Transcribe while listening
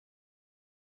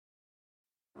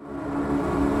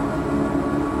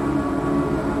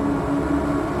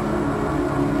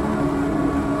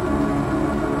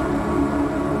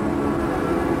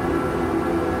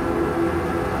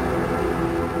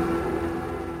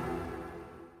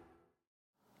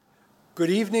Good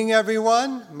evening,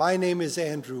 everyone. My name is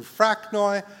Andrew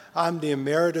Fracknoy. I'm the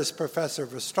Emeritus Professor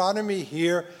of Astronomy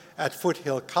here at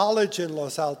Foothill College in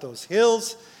Los Altos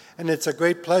Hills, and it's a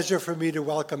great pleasure for me to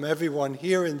welcome everyone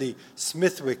here in the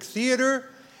Smithwick Theater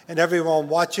and everyone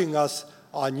watching us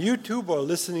on YouTube or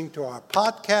listening to our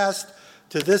podcast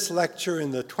to this lecture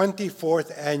in the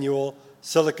 24th Annual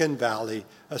Silicon Valley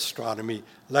Astronomy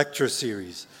Lecture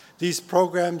Series. These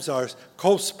programs are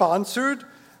co-sponsored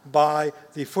by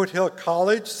the Foothill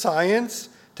College Science,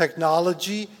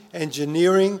 Technology,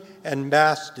 Engineering, and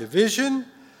Math Division,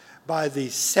 by the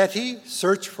SETI,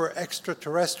 Search for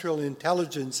Extraterrestrial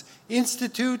Intelligence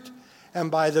Institute,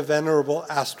 and by the Venerable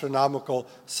Astronomical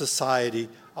Society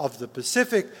of the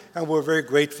Pacific, and we're very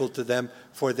grateful to them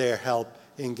for their help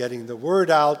in getting the word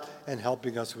out and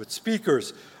helping us with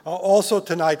speakers. Also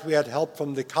tonight we had help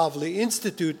from the Kavli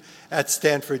Institute at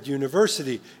Stanford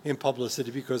University in publicity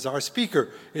because our speaker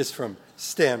is from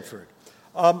Stanford.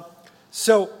 The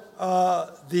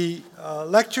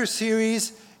lecture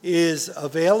series is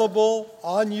available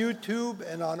on YouTube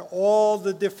and on all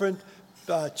the different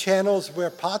channels where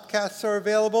podcasts are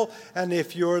available. And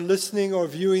if you're listening or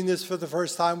viewing this for the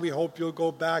first time, we hope you'll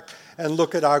go back and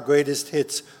look at our greatest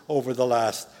hits over the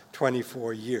last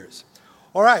 24 years.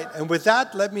 All right, and with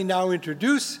that, let me now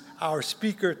introduce our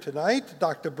speaker tonight,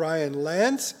 Dr. Brian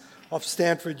Lantz of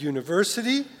Stanford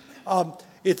University.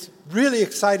 It's really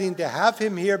exciting to have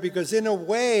him here because in a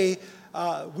way,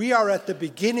 we are at the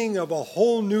beginning of a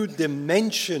whole new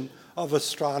dimension of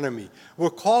astronomy. We're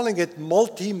calling it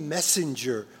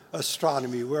multi-messenger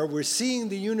astronomy, where we're seeing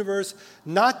the universe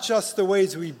not just the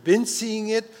ways we've been seeing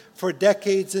it for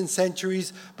decades and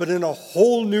centuries, but in a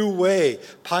whole new way,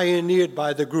 pioneered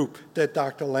by the group that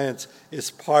Dr. Lantz is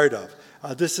part of.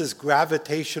 This is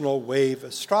gravitational-wave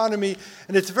astronomy,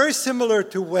 and it's very similar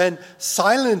to when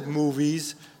silent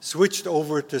movies switched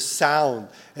over to sound,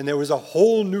 and there was a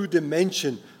whole new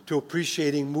dimension to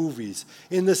appreciating movies.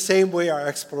 In the same way, our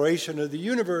exploration of the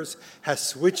universe has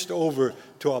switched over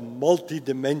to a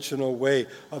multi-dimensional way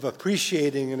of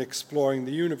appreciating and exploring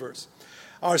the universe.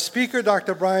 Our speaker,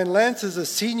 Dr. Brian Lantz, is a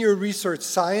senior research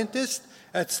scientist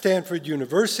at Stanford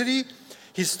University.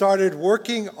 He started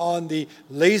working on the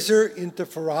Laser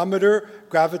Interferometer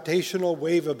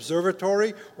Gravitational-wave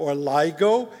Observatory, or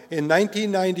LIGO, in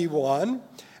 1991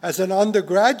 as an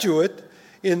undergraduate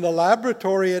in the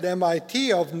laboratory at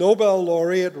MIT of Nobel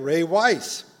laureate Ray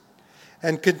Weiss,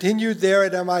 and continued there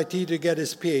at MIT to get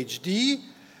his PhD,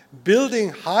 building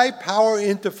high-power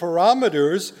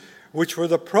interferometers, which were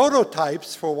the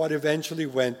prototypes for what eventually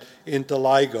went into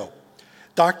LIGO.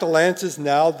 Dr. Lantz is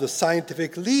now the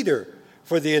scientific leader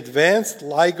for the Advanced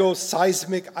LIGO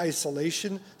seismic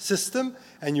isolation system,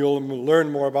 and you'll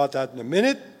learn more about that in a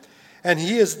minute. And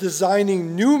he is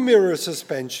designing new mirror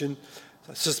suspensions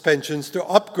to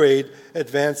upgrade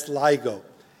Advanced LIGO.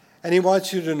 And he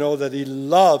wants you to know that he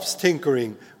loves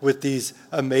tinkering with these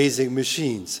amazing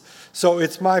machines. So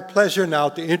it's my pleasure now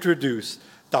to introduce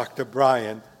Dr.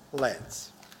 Brian Lantz.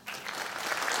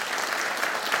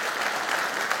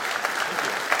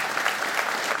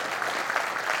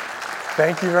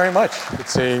 Thank you very much.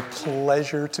 It's a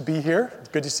pleasure to be here. It's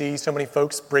good to see so many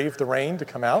folks brave the rain to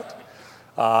come out.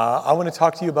 I want to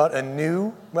talk to you about a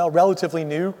new, relatively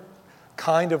new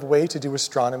kind of way to do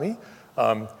astronomy.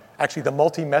 Actually, the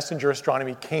multi-messenger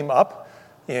astronomy came up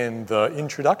in the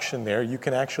introduction there. You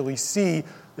can actually see,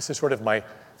 this is sort of my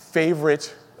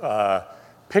favorite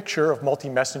picture of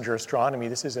multi-messenger astronomy.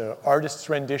 This is an artist's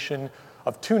rendition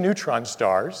of two neutron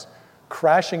stars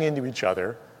crashing into each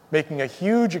other, making a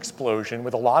huge explosion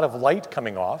with a lot of light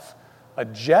coming off, a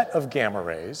jet of gamma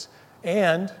rays,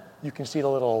 and you can see the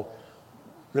little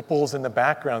ripples in the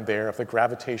background there of the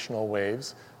gravitational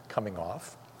waves coming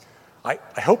off. I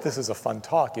hope this is a fun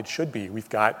talk. It should be. We've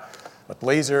got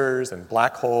lasers and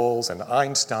black holes and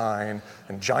Einstein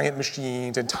and giant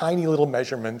machines and tiny little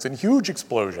measurements and huge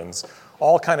explosions,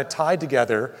 all kind of tied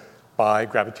together by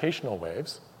gravitational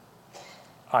waves.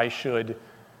 I should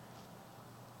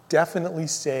definitely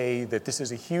say that this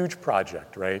is a huge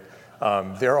project, right?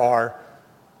 There are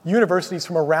universities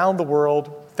from around the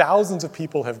world. Thousands of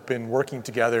people have been working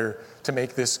together to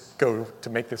make this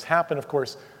happen. Of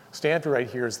course, Stanford right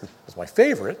here is my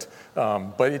favorite,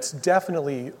 but it's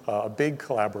definitely a big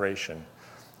collaboration.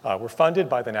 We're funded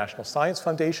by the National Science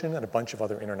Foundation and a bunch of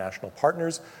other international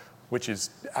partners, which is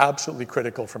absolutely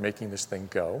critical for making this thing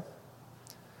go.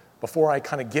 Before I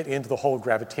kind of get into the whole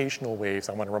gravitational waves,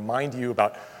 I want to remind you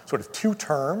about sort of two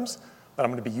terms that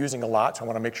I'm going to be using a lot, so I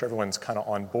want to make sure everyone's kind of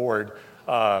on board.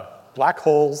 Black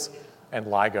holes and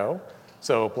LIGO.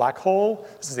 So black hole,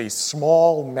 this is a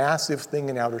small, massive thing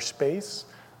in outer space.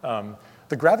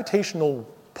 The gravitational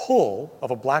pull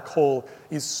of a black hole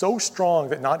is so strong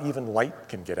that not even light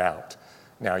can get out.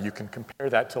 Now, you can compare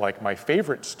that to like my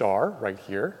favorite star right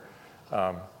here,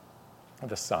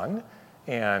 the sun,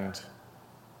 and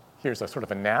here's a sort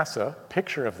of a NASA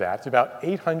picture of that. It's about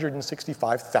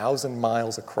 865,000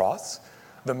 miles across.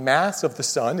 The mass of the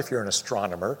sun, if you're an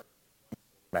astronomer,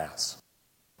 mass.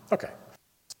 Okay.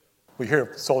 We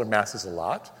hear solar masses a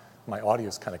lot. My audio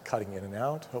is kind of cutting in and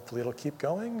out. Hopefully it'll keep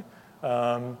going.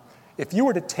 If you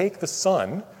were to take the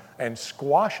sun and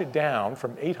squash it down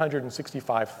from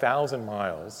 865,000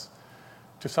 miles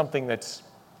to something that's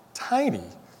tiny,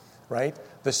 right?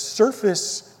 The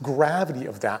surface gravity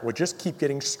of that would just keep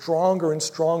getting stronger and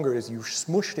stronger as you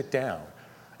smushed it down.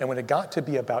 And when it got to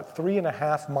be about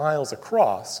 3.5 miles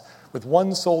across, with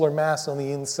one solar mass on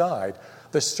the inside,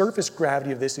 the surface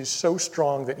gravity of this is so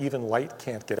strong that even light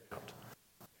can't get out.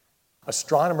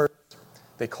 Astronomers,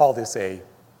 they call this a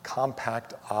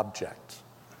compact object,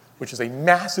 which is a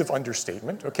massive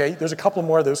understatement, okay? There's a couple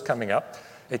more of those coming up.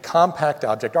 A compact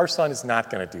object. Our sun is not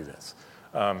going to do this.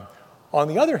 On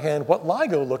the other hand, what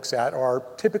LIGO looks at are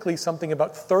typically something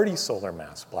about 30 solar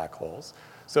mass black holes.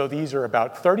 So these are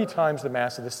about 30 times the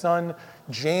mass of the sun,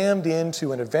 jammed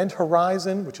into an event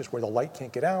horizon, which is where the light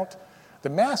can't get out. The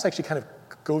mass actually kind of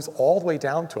goes all the way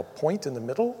down to a point in the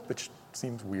middle, which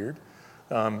seems weird.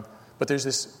 But there's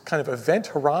this kind of event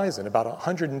horizon about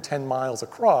 110 miles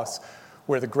across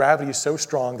where the gravity is so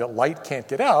strong that light can't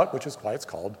get out, which is why it's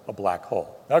called a black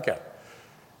hole. Okay.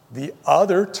 The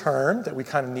other term that we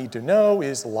kind of need to know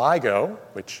is LIGO,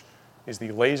 which is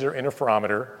the Laser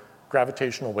Interferometer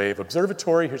Gravitational Wave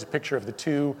Observatory. Here's a picture of the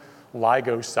two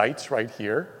LIGO sites right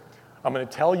here. I'm going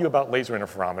to tell you about laser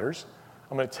interferometers.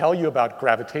 I'm going to tell you about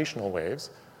gravitational waves.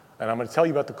 And I'm going to tell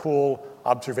you about the cool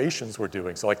observations we're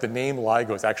doing. So like the name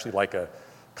LIGO is actually like a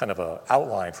kind of an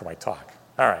outline for my talk.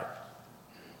 All right.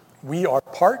 We are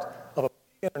part of a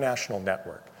international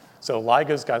network. So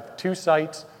LIGO's got two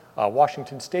sites,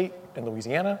 Washington State and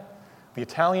Louisiana.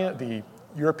 The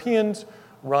Europeans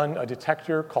run a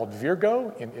detector called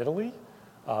Virgo in Italy.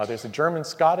 There's a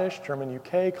German-Scottish,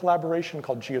 German-UK collaboration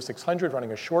called Geo600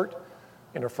 running a short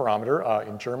interferometer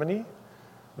in Germany.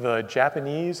 The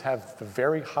Japanese have the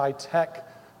very high-tech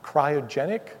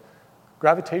cryogenic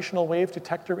gravitational wave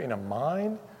detector in a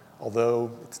mine, although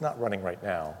it's not running right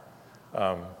now.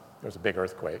 There's a big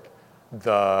earthquake. And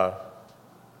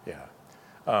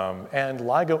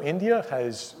LIGO India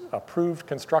has approved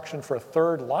construction for a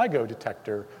third LIGO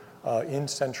detector in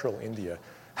central India.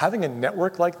 Having a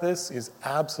network like this is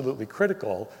absolutely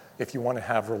critical if you want to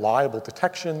have reliable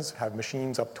detections, have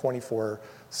machines up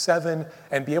 24/7,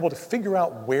 and be able to figure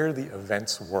out where the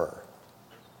events were.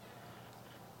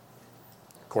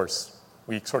 Of course,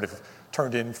 we sort of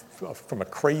turned in from a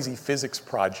crazy physics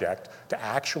project to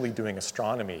actually doing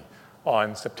astronomy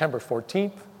on September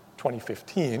 14th,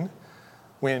 2015,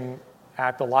 when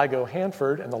at the LIGO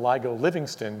Hanford and the LIGO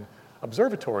Livingston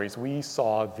observatories, we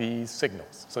saw these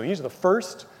signals. So these are the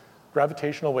first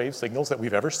gravitational wave signals that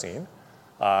we've ever seen.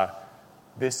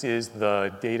 This is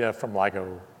the data from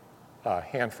LIGO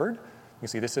Hanford. You can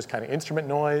see this is kind of instrument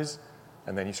noise,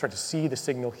 and then you start to see the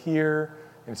signal here,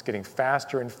 and it's getting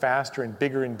faster and faster and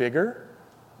bigger, and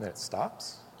then it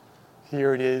stops.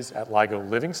 Here it is at LIGO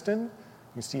Livingston.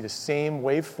 You see the same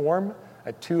waveform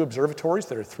at two observatories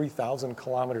that are 3,000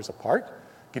 kilometers apart.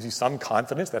 Gives you some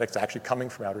confidence that it's actually coming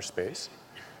from outer space.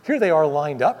 Here they are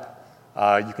lined up.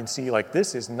 You can see like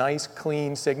this is nice,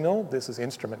 clean signal. This is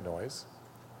instrument noise.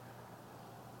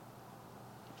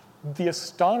 The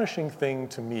astonishing thing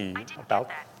to me about...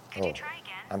 Could you try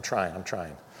again? I'm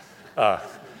trying.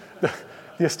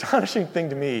 The astonishing thing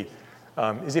to me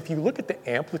is if you look at the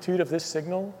amplitude of this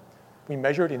signal, we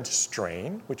measure it in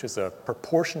strain, which is a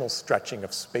proportional stretching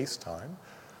of space-time.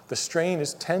 The strain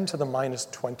is 10 to the minus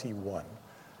 21.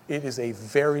 It is a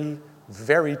very,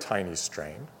 very tiny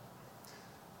strain.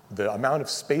 The amount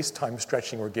of space-time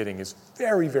stretching we're getting is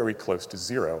very, very close to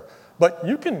zero. But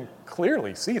you can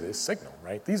clearly see this signal,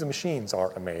 right? These machines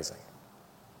are amazing.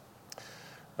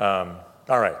 All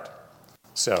right.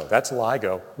 So that's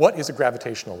LIGO. What is a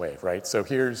gravitational wave, right? So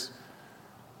here's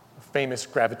a famous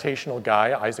gravitational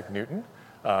guy, Isaac Newton.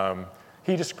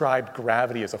 He described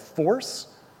gravity as a force.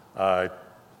 I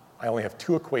only have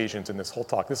two equations in this whole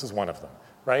talk. This is one of them,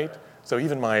 right? So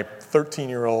even my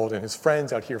 13-year-old and his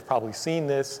friends out here have probably seen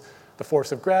this. The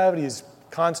force of gravity is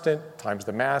constant times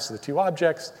the mass of the two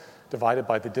objects divided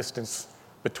by the distance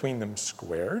between them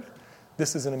squared.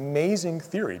 This is an amazing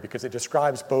theory because it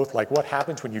describes both like what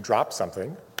happens when you drop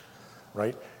something,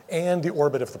 right, and the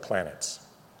orbit of the planets.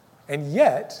 And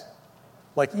yet,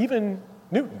 like even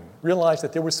Newton realized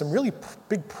that there were some really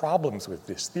big problems with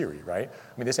this theory, right?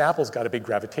 I mean, this apple's got a big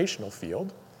gravitational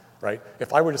field, right?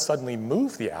 If I were to suddenly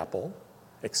move the apple,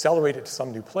 accelerate it to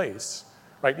some new place,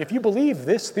 right? If you believe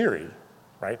this theory,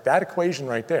 right, that equation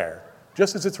right there,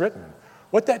 just as it's written,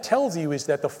 what that tells you is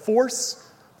that the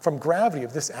force from gravity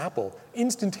of this apple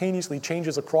instantaneously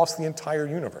changes across the entire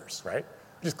universe, right?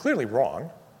 Which is clearly wrong,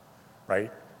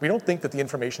 right? We don't think that the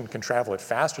information can travel at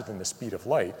faster than the speed of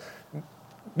light.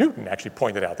 Newton actually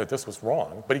pointed out that this was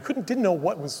wrong, but he didn't know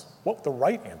what the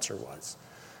right answer was.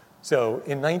 So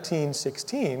in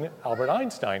 1916, Albert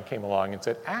Einstein came along and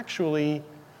said, actually,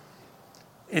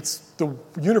 the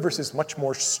universe is much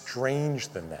more strange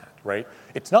than that, right?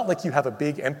 It's not like you have a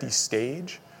big empty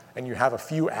stage and you have a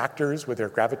few actors with their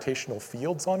gravitational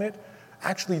fields on it.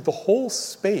 Actually, the whole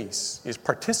space is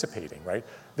participating, right?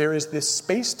 There is this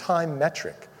space-time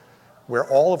metric where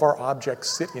all of our objects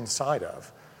sit inside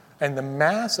of, and the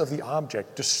mass of the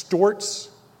object distorts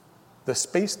the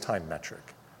space-time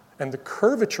metric. And the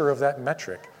curvature of that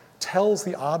metric tells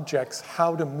the objects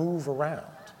how to move around,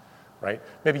 right?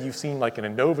 Maybe you've seen like in a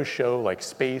NOVA show, like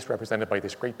space represented by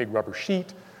this great big rubber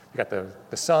sheet. You got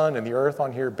the sun and the earth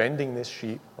on here bending this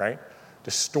sheet, right?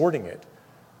 Distorting it.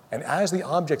 And as the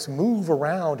objects move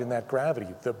around in that gravity,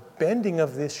 the bending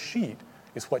of this sheet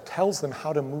is what tells them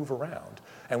how to move around.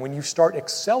 And when you start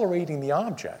accelerating the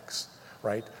objects,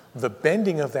 right, the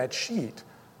bending of that sheet,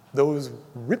 those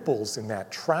ripples in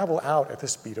that travel out at the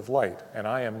speed of light. And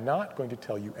I am not going to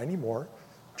tell you any more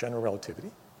general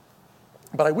relativity,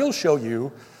 but I will show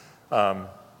you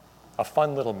a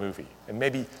fun little movie. And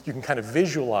maybe you can kind of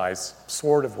visualize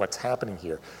sort of what's happening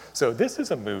here. So this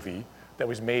is a movie that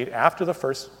was made after the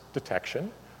first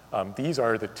detection. These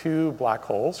are the two black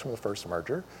holes from the first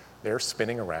merger. They're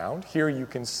spinning around. Here you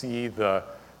can see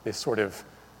this sort of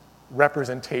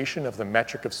representation of the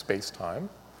metric of space-time.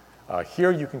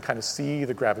 Here you can kind of see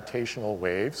the gravitational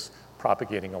waves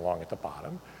propagating along at the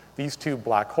bottom. These two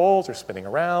black holes are spinning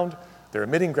around. They're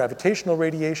emitting gravitational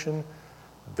radiation.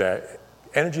 The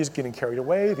energy is getting carried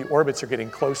away. The orbits are getting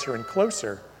closer and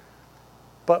closer.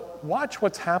 But watch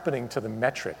what's happening to the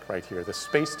metric right here, the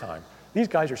space-time. These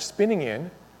guys are spinning in.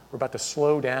 We're about to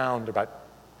slow down to about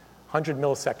 100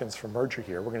 milliseconds from merger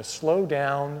here. We're going to slow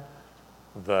down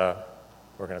there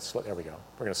we go.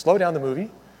 We're going to slow down the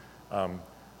movie.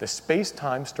 The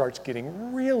space-time starts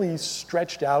getting really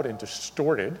stretched out and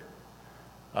distorted.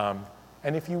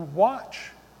 And if you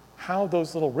watch how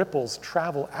those little ripples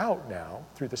travel out now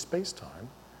through the space-time,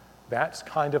 that's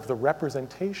kind of the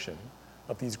representation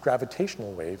of these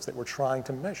gravitational waves that we're trying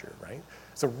to measure, right?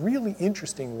 It's a really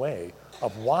interesting way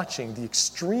of watching the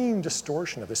extreme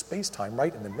distortion of the space-time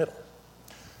right in the middle.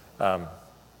 All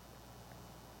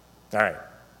right,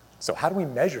 so how do we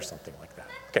measure something like that?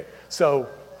 Okay, so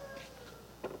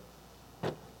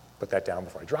put that down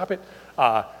before I drop it.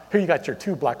 Here you got your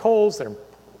two black holes that are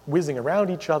whizzing around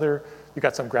each other. You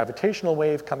got some gravitational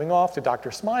wave coming off to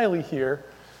Dr. Smiley here,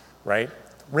 right?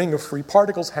 Ring of free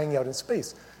particles hanging out in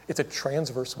space. It's a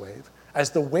transverse wave. As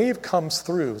the wave comes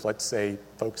through, let's say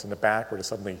folks in the back were to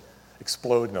suddenly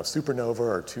explode in a supernova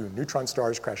or two neutron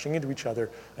stars crashing into each other,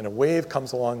 and a wave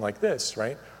comes along like this,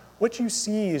 right? What you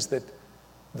see is that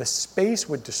the space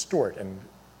would distort and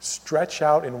stretch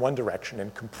out in one direction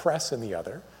and compress in the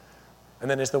other. And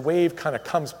then as the wave kind of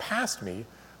comes past me,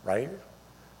 right,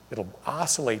 it'll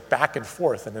oscillate back and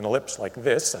forth in an ellipse like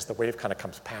this as the wave kind of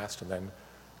comes past, and then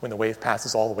when the wave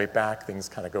passes all the way back, things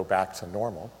kind of go back to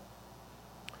normal.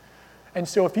 And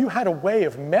so if you had a way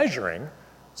of measuring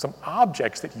some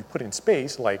objects that you put in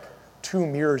space, like two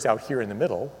mirrors out here in the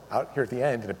middle, out here at the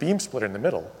end, and a beam splitter in the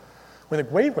middle, when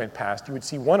the wave went past, you would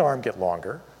see one arm get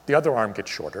longer, the other arm get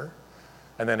shorter,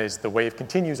 and then as the wave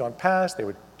continues on past, they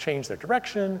would change their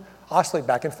direction, oscillate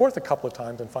back and forth a couple of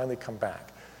times, and finally come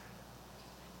back.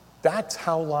 That's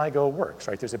how LIGO works,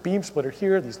 right? There's a beam splitter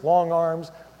here, these long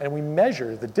arms, and we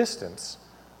measure the distance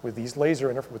with these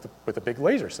with a big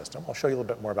laser system. I'll show you a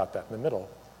little bit more about that in the middle.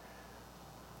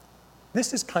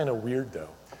 This is kind of weird, though,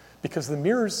 because the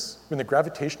mirrors, when the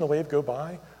gravitational wave go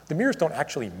by, the mirrors don't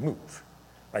actually move,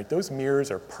 right? Those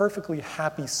mirrors are perfectly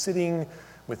happy sitting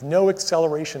with no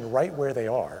acceleration right where they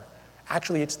are.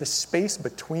 Actually, it's the space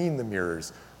between the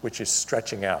mirrors which is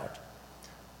stretching out.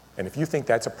 And if you think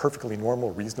that's a perfectly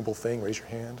normal, reasonable thing, raise your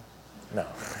hand. No.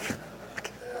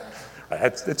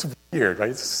 It's weird, right?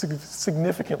 It's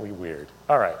significantly weird.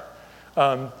 All right.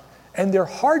 And they're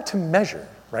hard to measure,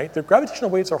 right? The gravitational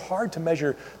waves are hard to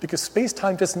measure because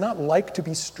space-time does not like to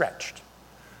be stretched,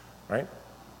 right?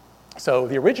 So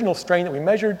the original strain that we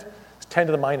measured is 10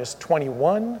 to the minus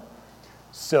 21.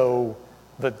 So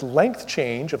the length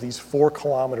change of these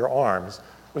 4-kilometer arms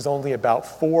was only about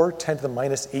 4 ×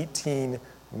 10⁻18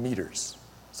 meters.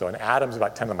 So an atom is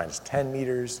about 10 to the minus 10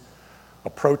 meters. A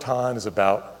proton is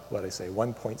about,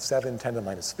 1.7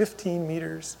 10⁻15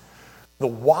 meters. The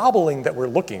wobbling that we're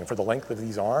looking for the length of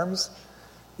these arms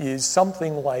is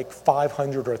something like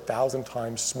 500 or 1,000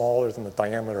 times smaller than the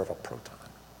diameter of a proton.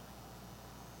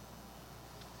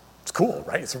 It's cool,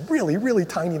 right? It's a really, really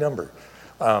tiny number.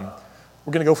 We're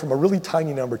going to go from a really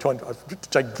tiny number to a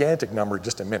gigantic number in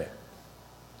just a minute.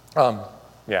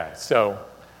 So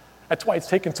that's why it's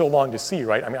taken so long to see,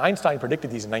 right? I mean, Einstein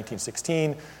predicted these in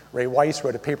 1916. Ray Weiss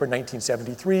wrote a paper in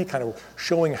 1973 kind of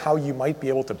showing how you might be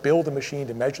able to build a machine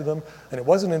to measure them. And it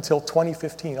wasn't until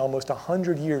 2015, almost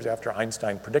 100 years after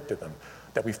Einstein predicted them,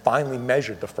 that we finally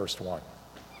measured the first one.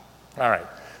 All right,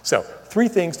 so 3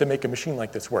 things to make a machine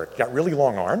like this work. You got really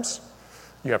long arms,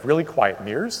 you have really quiet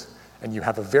mirrors, and you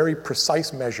have a very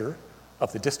precise measure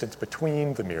of the distance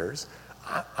between the mirrors.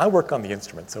 I work on the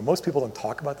instrument, so most people don't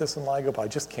talk about this in LIGO, but I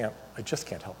just can't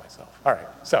help myself. All right,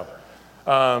 so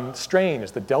strain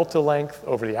is the delta length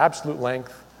over the absolute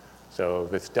length. So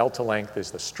this delta length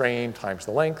is the strain times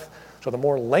the length. So the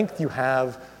more length you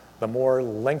have, the more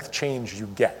length change you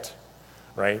get,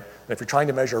 right? And if you're trying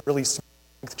to measure a really small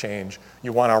length change,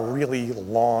 you want a really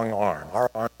long arm. Our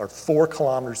arms are 4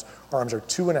 kilometers. Our arms are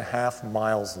 2.5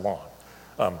 miles long,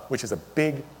 which is a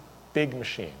big, big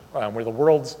machine. We're the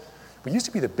world's. We used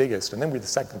to be the biggest, and then we're the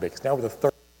second biggest. Now we're the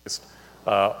third biggest,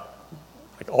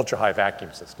 ultra-high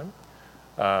vacuum system.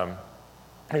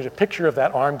 Here's a picture of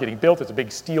that arm getting built. It's a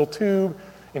big steel tube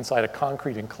inside a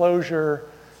concrete enclosure.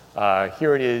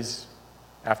 Here it is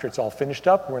after it's all finished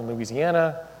up. We're in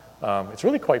Louisiana. It's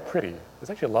really quite pretty.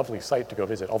 It's actually a lovely site to go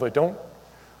visit, although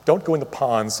don't go in the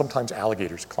ponds. Sometimes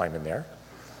alligators climb in there.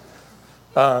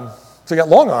 So you got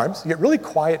long arms. You get really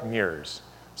quiet mirrors.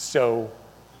 So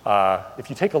if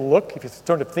you take a look, if you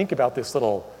start to think about this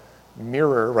little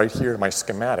mirror right here in my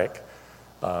schematic,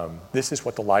 this is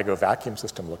what the LIGO vacuum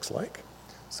system looks like.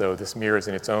 So this mirror is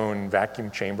in its own vacuum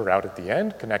chamber out at the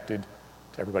end, connected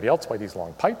to everybody else by these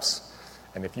long pipes.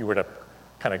 And if you were to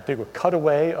kind of do a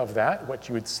cutaway of that, what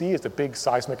you would see is a big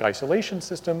seismic isolation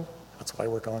system. That's what I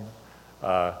work on,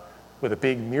 with a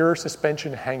big mirror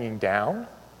suspension hanging down.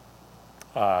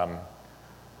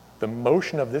 The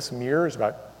motion of this mirror is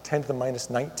about 10 to the minus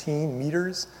 19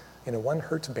 meters in a 1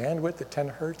 hertz bandwidth at 10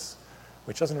 hertz,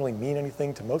 which doesn't really mean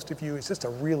anything to most of you. It's just a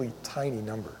really tiny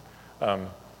number.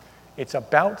 It's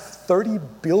about 30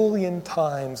 billion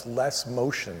times less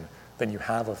motion than you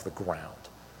have of the ground.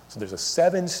 So there's a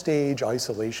 7-stage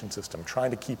isolation system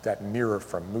trying to keep that mirror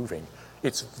from moving.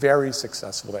 It's very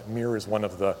successful. That mirror is one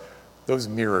of those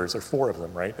mirrors, there are 4 of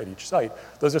them, right, at each site.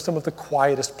 Those are some of the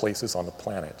quietest places on the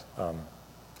planet.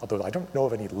 Although I don't know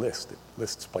of any list that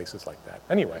lists places like that.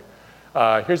 Anyway,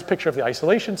 here's a picture of the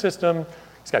isolation system.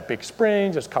 It's got big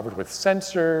springs. It's covered with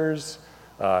sensors.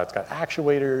 It's got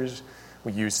actuators.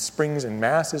 We use springs and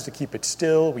masses to keep it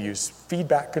still. We use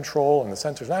feedback control and the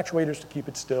sensors and actuators to keep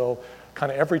it still.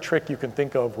 Kind of every trick you can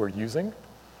think of we're using.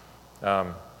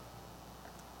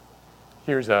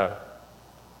 Here's there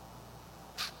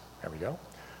we go,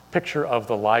 picture of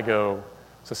the LIGO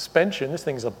suspension. This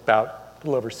thing's about a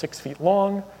little over 6 feet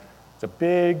long. It's a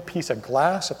big piece of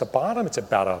glass at the bottom. It's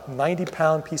about a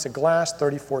 90-pound piece of glass,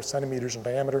 34 centimeters in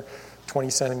diameter, 20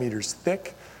 centimeters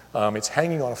thick. It's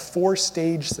hanging on a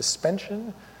 4-stage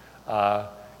suspension.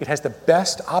 It has the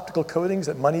best optical coatings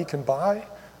that money can buy.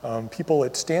 People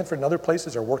at Stanford and other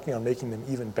places are working on making them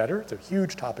even better. It's a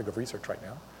huge topic of research right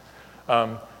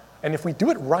now. And if we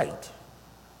do it right,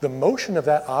 the motion of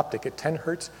that optic at 10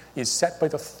 hertz is set by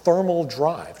the thermal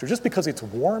drive. So just because it's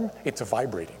warm, it's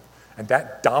vibrating. And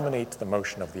that dominates the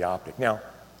motion of the optic. Now,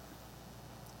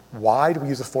 why do we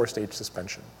use a 4-stage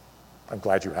suspension? I'm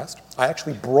glad you asked. I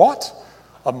actually brought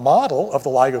a model of the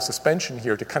LIGO suspension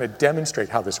here to kind of demonstrate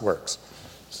how this works.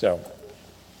 So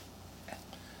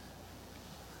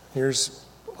here's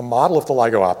a model of the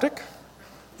LIGO optic.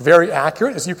 Very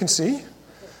accurate, as you can see.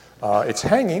 It's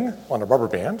hanging on a rubber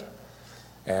band.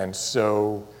 And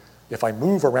so if I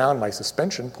move around my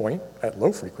suspension point at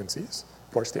low frequencies,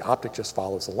 of course, the optic just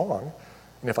follows along.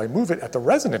 And if I move it at the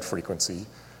resonant frequency,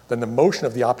 then the motion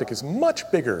of the optic is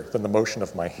much bigger than the motion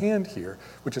of my hand here,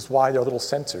 which is why there are little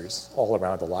sensors all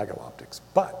around the LIGO optics.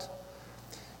 But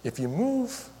if you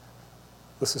move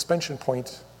the suspension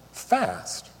point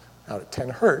fast, out at 10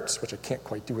 hertz, which I can't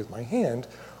quite do with my hand,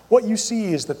 what you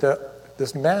see is that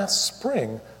this mass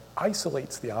spring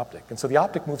isolates the optic. And so the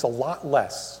optic moves a lot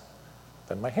less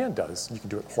than my hand does. You can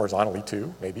do it horizontally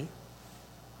too, maybe.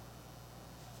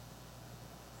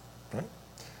 Right?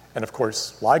 And of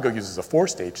course, LIGO uses a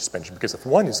 4-stage suspension because if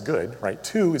 1 is good, right,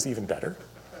 2 is even better.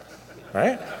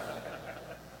 right?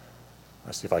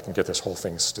 Let's see if I can get this whole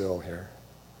thing still here,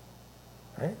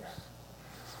 right?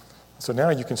 So now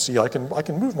you can see I can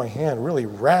move my hand really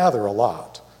rather a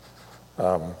lot.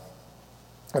 And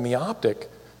the optic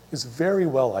is very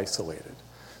well isolated.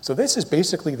 So this is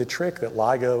basically the trick that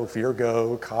LIGO,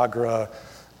 Virgo, Kagra,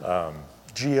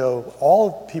 Geo,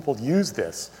 all people use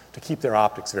this to keep their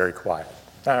optics very quiet.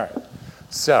 All right,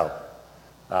 so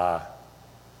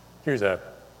here's the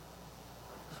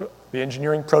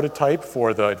engineering prototype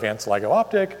for the Advanced LIGO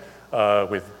optic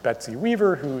with Betsy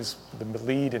Weaver, who's the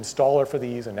lead installer for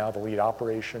these and now the lead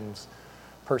operations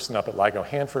person up at LIGO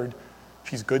Hanford.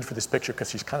 She's good for this picture because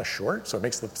she's kind of short, so it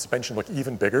makes the suspension look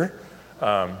even bigger.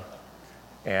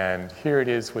 And here it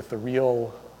is with the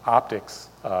real optics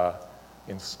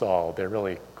installed. They're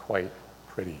really quite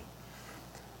pretty.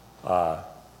 The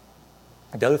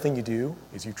other thing you do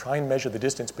is you try and measure the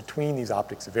distance between these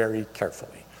optics very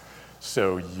carefully.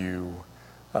 So you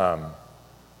do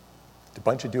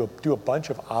a bunch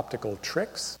of optical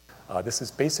tricks. This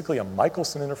is basically a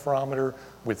Michelson interferometer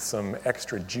with some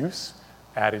extra juice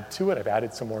added to it. I've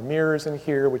added some more mirrors in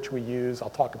here, which we use. I'll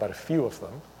talk about a few of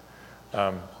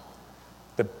them.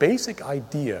 The basic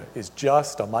idea is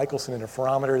just a Michelson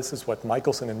interferometer. This is what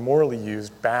Michelson and Morley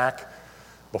used back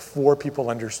before people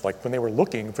like when they were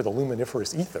looking for the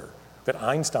luminiferous ether that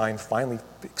Einstein finally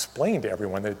explained to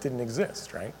everyone that it didn't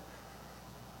exist, right?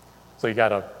 So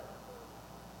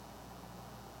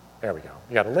there we go.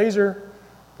 You got a laser,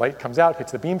 light comes out,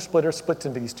 hits the beam splitter, splits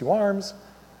into these two arms,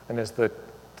 and as the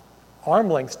arm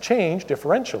lengths change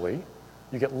differentially,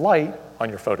 you get light on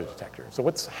your photodetector. So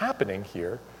what's happening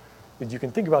here is you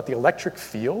can think about the electric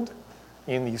field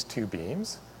in these two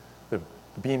beams. The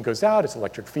beam goes out, its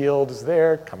electric field is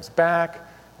there, comes back,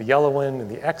 the yellow one in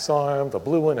the X arm, the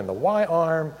blue one in the Y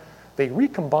arm, they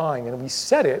recombine and we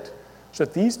set it so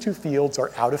that these two fields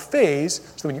are out of phase,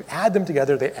 so when you add them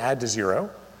together, they add to zero.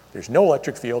 There's no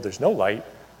electric field, there's no light,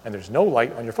 and there's no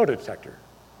light on your photodetector.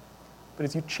 But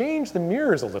as you change the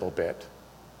mirrors a little bit,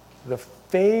 the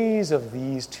phase of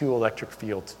these two electric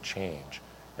fields change.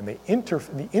 And the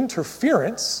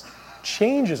interference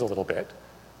changes a little bit.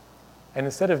 And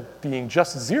instead of being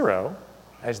just zero,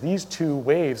 as these two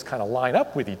waves kind of line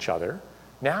up with each other,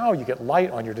 now you get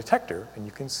light on your detector and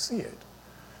you can see it.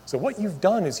 So what you've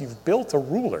done is you've built a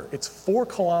ruler. It's 4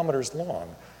 kilometers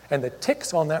long. And the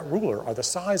ticks on that ruler are the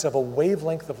size of a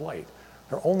wavelength of light.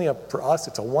 For us,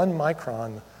 it's a 1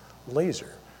 micron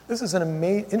laser. This is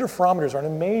interferometers are an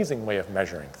amazing way of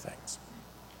measuring things.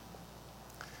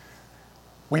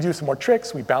 We do some more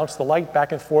tricks. We bounce the light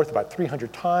back and forth about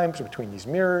 300 times between these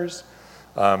mirrors.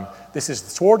 This is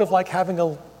sort of like having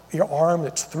your arm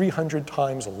that's 300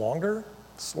 times longer,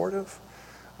 sort of.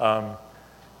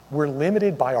 We're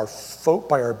limited by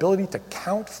our ability to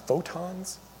count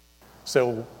photons.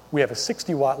 So we have a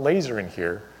 60-watt laser in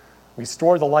here. We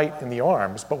store the light in the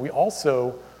arms, but we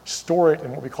also store it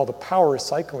in what we call the power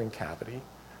recycling cavity.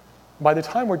 By the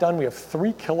time we're done, we have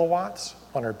 3 kilowatts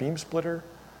on our beam splitter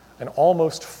and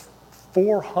almost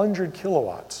 400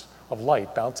 kilowatts of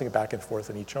light bouncing back and forth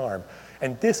in each arm.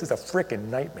 And this is a frickin'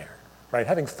 nightmare, right?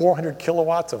 Having 400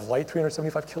 kilowatts of light,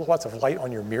 375 kilowatts of light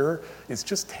on your mirror is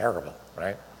just terrible,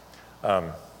 right?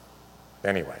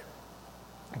 Anyway,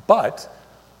 but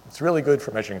it's really good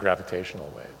for measuring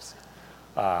gravitational waves.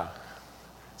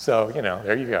 So,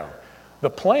 there you go. The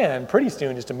plan pretty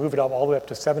soon is to move it up all the way up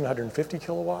to 750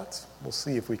 kilowatts. We'll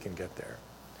see if we can get there.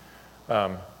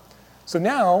 So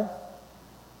now,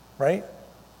 right,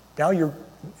 now you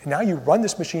run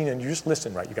this machine and you just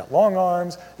listen, right? You got long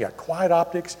arms, you got quiet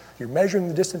optics, you're measuring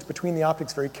the distance between the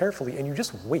optics very carefully, and you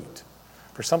just wait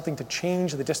for something to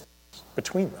change the distance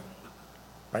between them,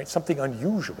 right? Something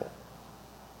unusual,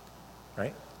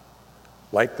 right?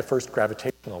 Like the first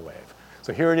gravitational wave.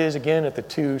 So here it is again at the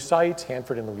 2 sites,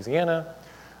 Hanford and Louisiana.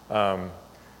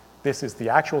 This is the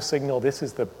actual signal. This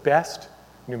is the best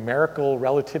numerical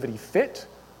relativity fit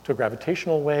to a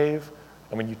gravitational wave.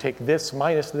 And when you take this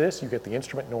minus this, you get the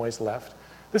instrument noise left.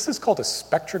 This is called a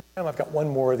spectrogram. I've got one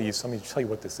more of these, so let me tell you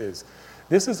what this is.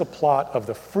 This is a plot of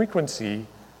the frequency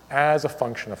as a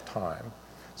function of time.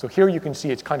 So here you can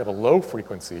see it's kind of a low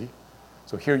frequency.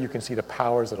 So here you can see the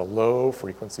powers at a low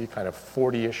frequency, kind of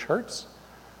 40-ish hertz.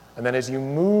 And then as you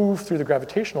move through the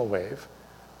gravitational wave,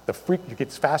 it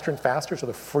gets faster and faster, so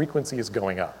the frequency is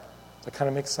going up. Does that kind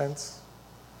of make sense?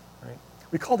 Right?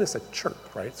 We call this a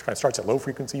chirp, right? It kind of starts at low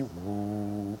frequency,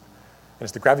 woo. And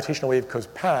as the gravitational wave goes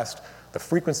past, the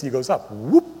frequency goes up,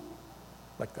 whoop,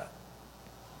 like that.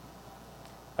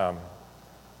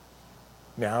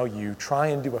 Now you try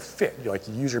and do a fit. You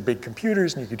use your big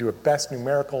computers and you can do a best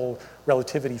numerical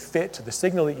relativity fit to the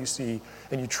signal that you see,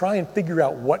 and you try and figure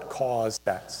out what caused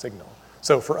that signal.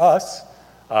 So for us,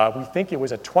 we think it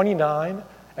was a 29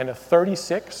 and a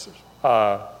 36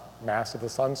 mass of the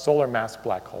sun, solar mass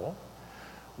black hole,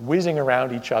 whizzing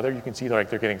around each other. You can see they're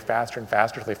getting faster and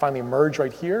faster. So they finally merge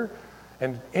right here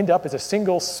and end up as a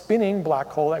single spinning black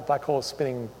hole. That black hole is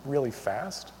spinning really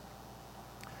fast.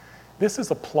 This is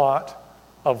a plot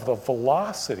of the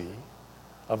velocity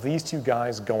of these two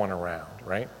guys going around,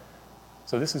 right?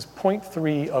 So this is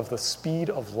 0.3 of the speed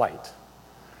of light.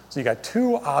 So you got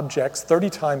two objects,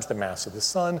 30 times the mass of the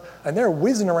sun, and they're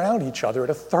whizzing around each other at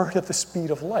a third of the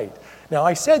speed of light. Now,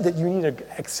 I said that you need an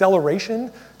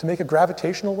acceleration to make a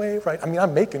gravitational wave, right? I mean,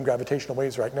 I'm making gravitational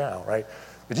waves right now, right?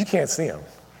 But you can't see them.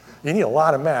 You need a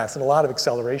lot of mass and a lot of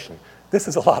acceleration. This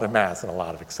is a lot of mass and a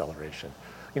lot of acceleration.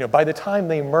 By the time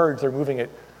they merge, they're moving at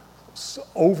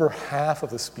over half of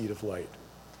the speed of light.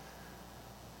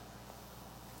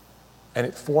 And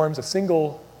it forms a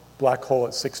single black hole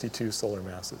at 62 solar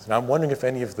masses. Now, I'm wondering if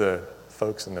any of the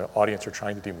folks in the audience are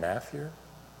trying to do math here.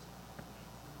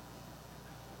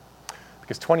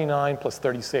 Because 29 plus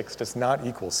 36 does not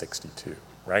equal 62,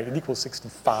 right? It equals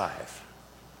 65.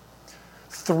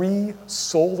 3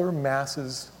 solar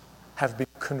masses have been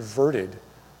converted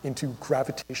into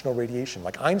gravitational radiation.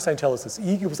 Like Einstein tells us,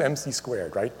 E equals mc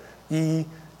squared, right? E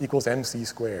equals mc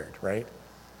squared, right?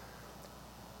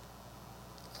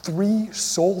 3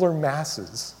 solar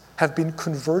masses have been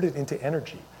converted into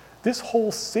energy. This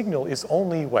whole signal is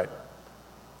only,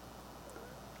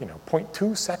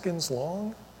 0.2 seconds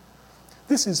long?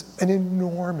 This is an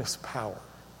enormous power,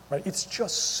 right? It's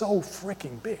just so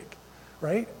freaking big,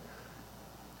 right?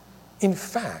 In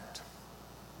fact,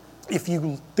 if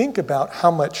you think about how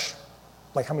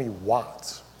many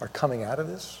watts are coming out of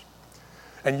this,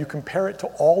 and you compare it to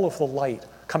all of the light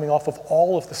coming off of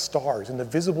all of the stars in the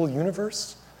visible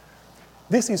universe,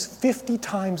 this is 50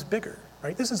 times bigger,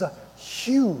 right? This is a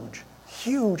huge,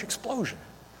 huge explosion,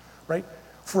 right?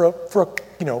 For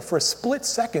a split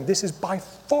second, this is by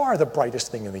far the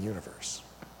brightest thing in the universe.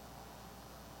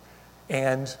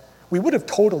 And we would have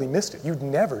totally missed it. You'd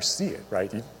never see it,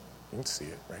 right? You don't see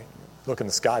it, right? You look in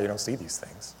the sky, you don't see these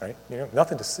things, right?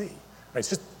 Nothing to see. Right?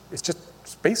 It's just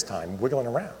space-time wiggling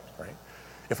around, right?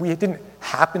 If we didn't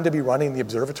happen to be running the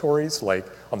observatories, like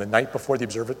on the night before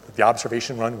the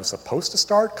observation run was supposed to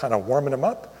start, kind of warming them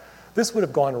up, this would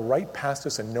have gone right past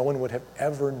us and no one would have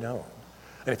ever known.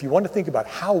 And if you want to think about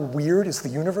how weird is the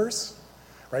universe,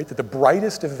 right, that the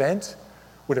brightest event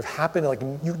would have happened,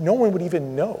 no one would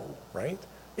even know, right?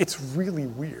 It's really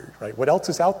weird, right? What else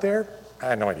is out there? I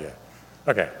had no idea.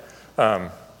 Okay.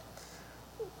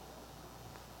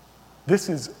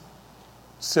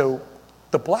 So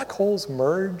the black holes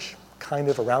merge kind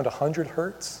of around 100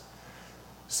 hertz.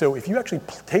 So if you actually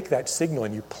take that signal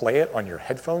and you play it on your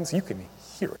headphones, you can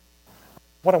hear it.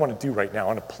 What I want to do right now, I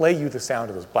want to play you the sound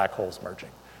of those black holes merging.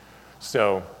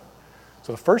 So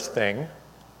the first thing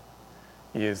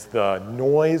is the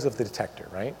noise of the detector,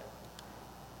 right?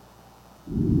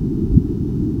 I'm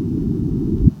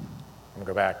going to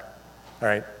go back. All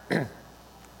right. I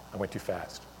went too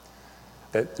fast.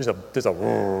 There's a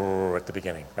roar at the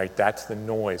beginning, right? That's the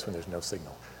noise when there's no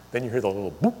signal. Then you hear the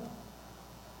little boop.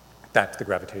 That's the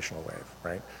gravitational wave,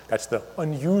 right? That's the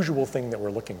unusual thing that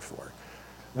we're looking for.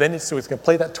 Then it's going to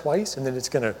play that twice, and then it's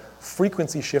going to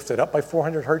frequency shift it up by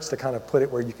 400 hertz to kind of put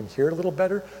it where you can hear it a little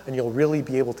better, and you'll really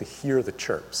be able to hear the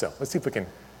chirp. So let's see if we can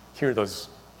hear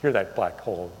that black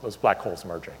hole, those black holes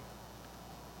merging.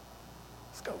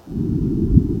 Let's go.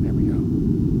 There we go.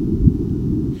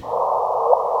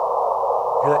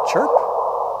 Hear that chirp?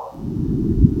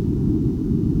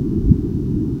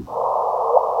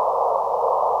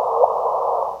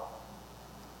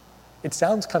 It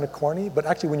sounds kind of corny, but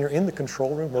actually when you're in the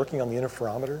control room working on the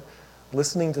interferometer,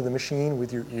 listening to the machine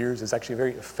with your ears is actually a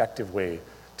very effective way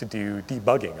to do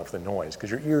debugging of the noise, because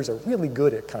your ears are really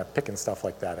good at kind of picking stuff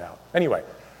like that out. Anyway,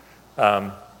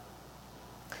 so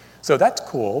that's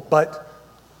cool, but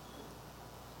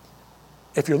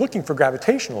if you're looking for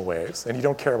gravitational waves and you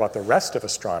don't care about the rest of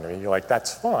astronomy, you're like,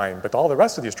 that's fine, but all the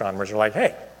rest of the astronomers are like,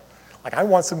 hey, I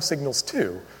want some signals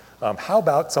too. How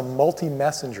about some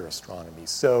multi-messenger astronomy?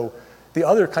 So the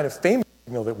other kind of famous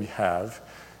signal that we have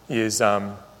is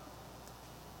the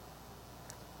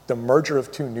merger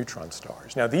of two neutron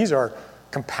stars. Now, these are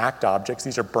compact objects.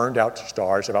 These are burned out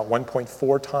stars, about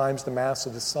 1.4 times the mass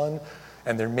of the sun,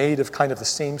 and they're made of kind of the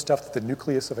same stuff that the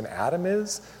nucleus of an atom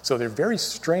is. So they're very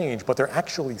strange, but they're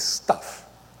actually stuff,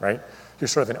 right?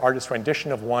 Here's sort of an artist's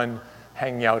rendition of one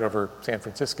hanging out over San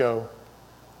Francisco.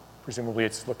 Presumably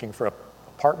it's looking for a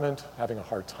apartment, having a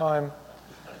hard time.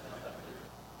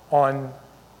 On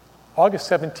August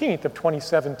 17th of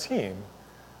 2017,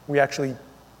 we actually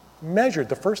measured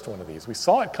the first one of these. We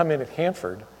saw it come in at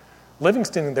Hanford.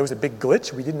 Livingston, there was a big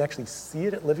glitch. We didn't actually see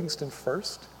it at Livingston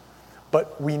first,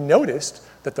 but we noticed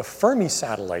that the Fermi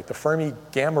satellite, the Fermi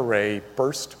gamma ray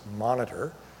burst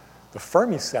monitor, the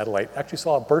Fermi satellite actually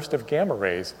saw a burst of gamma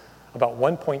rays about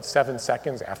 1.7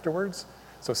 seconds afterwards.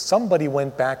 So somebody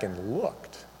went back and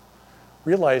looked,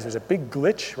 realized there's a big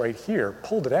glitch right here,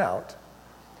 pulled it out,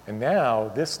 and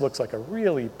now this looks like a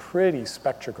really pretty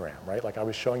spectrogram, right? Like I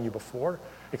was showing you before,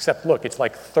 except look, it's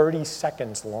like 30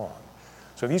 seconds long.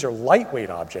 So these are lightweight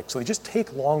objects, so they just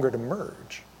take longer to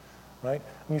merge, right?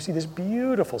 And you see this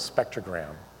beautiful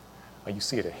spectrogram. You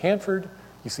see it at Hanford,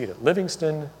 you see it at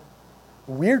Livingston.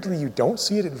 Weirdly, you don't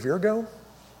see it at Virgo.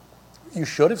 You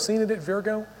should have seen it at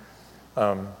Virgo.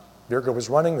 Virgo was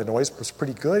running, the noise was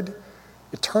pretty good.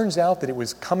 It turns out that it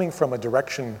was coming from a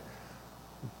direction.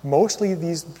 Mostly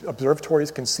these observatories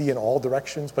can see in all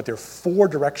directions, but there are 4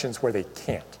 directions where they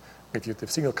can't. If the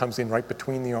signal comes in right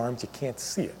between the arms, you can't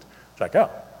see it. It's like, oh,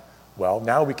 well,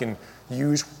 now we can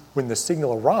use when the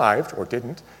signal arrived, or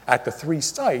didn't, at the 3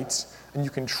 sites, and you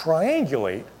can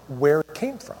triangulate where it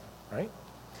came from, right?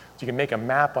 So you can make a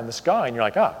map on the sky, and you're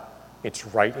like, ah, it's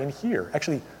right in here.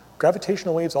 Actually,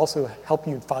 gravitational waves also help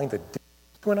you find the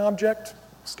distance to an object.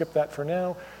 Skip that for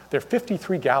now. There are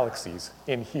 53 galaxies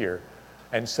in here.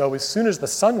 And so as soon as the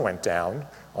sun went down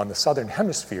on the southern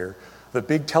hemisphere, the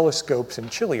big telescopes in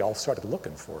Chile all started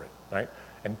looking for it, right?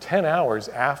 And 10 hours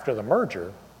after the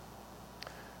merger,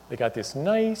 they got this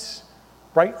nice,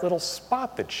 bright little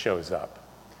spot that shows up.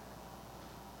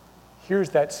 Here's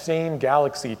that same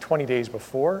galaxy 20 days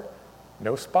before,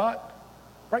 no spot,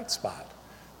 bright spot.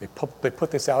 They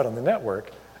put this out on the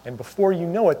network, and before you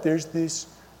know it, there's this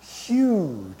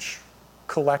huge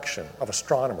collection of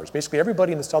astronomers. Basically,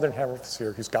 everybody in the southern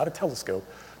hemisphere who's got a telescope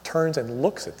turns and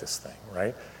looks at this thing,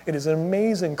 right? It is an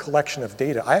amazing collection of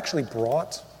data. I actually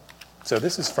brought, so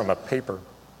this is from a paper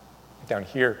down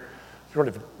here, sort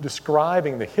of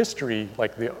describing the history,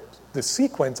 like the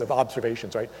sequence of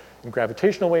observations, right? In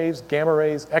gravitational waves, gamma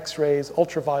rays, X-rays,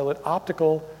 ultraviolet,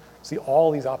 optical. See all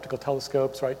these optical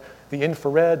telescopes, right? The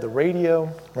infrared, the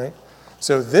radio, right?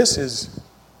 So this is,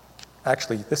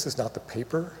 actually, this is not the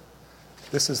paper.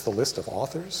 This is the list of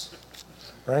authors,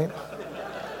 right?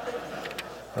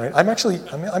 Right?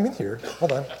 I'm in here.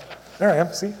 Hold on. There I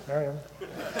am. See? There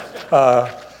I am.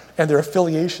 And their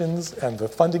affiliations and the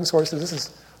funding sources. This is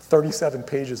 37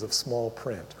 pages of small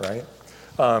print, right?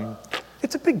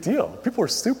 It's a big deal. People are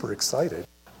super excited.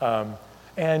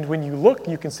 And when you look,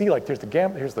 you can see, like, here's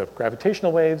the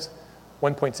gravitational waves.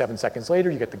 1.7 seconds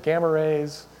later, you get the gamma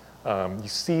rays. You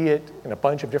see it in a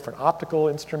bunch of different optical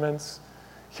instruments.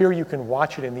 Here you can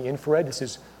watch it in the infrared. This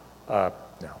is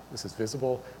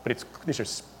visible, but these are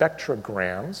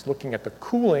spectrograms looking at the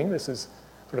cooling. This is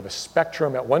sort of a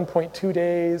spectrum at 1.2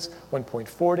 days,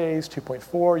 1.4 days,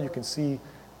 2.4. You can see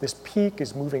this peak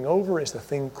is moving over as the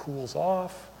thing cools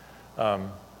off.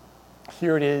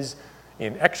 Here it is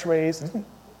in X-rays. It doesn't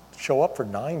show up for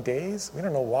 9 days. We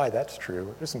don't know why that's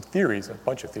true. There's some theories, a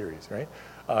bunch of theories, right?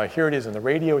 Here it is in the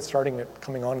radio. It's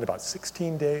coming on in about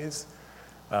 16 days.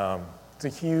 It's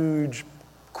a huge,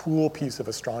 cool piece of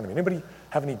astronomy. Anybody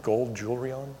have any gold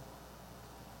jewelry on?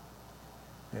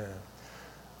 Yeah.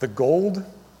 The gold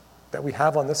that we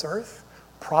have on this Earth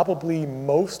probably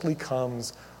mostly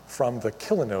comes from the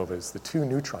kilonovas, the 2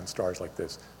 neutron stars like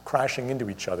this, crashing into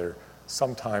each other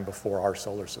sometime before our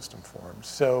solar system formed.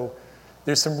 So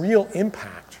there's some real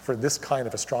impact for this kind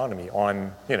of astronomy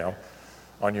on,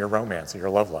 on your romance and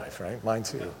your love life, right? Mine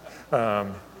too.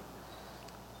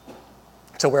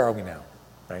 So where are we now?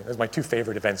 Right? Those are my 2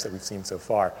 favorite events that we've seen so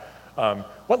far.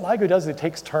 What LIGO does is it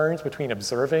takes turns between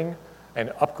observing and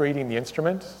upgrading the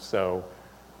instrument. So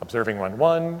observing run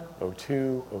 1,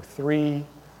 02, 03.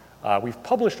 We've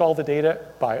published all the data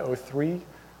by 03.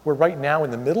 We're right now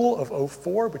in the middle of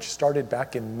 04, which started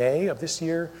back in May of this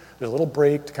year. There's a little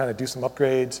break to kind of do some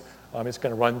upgrades. It's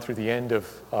going to run through the end of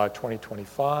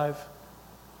 2025.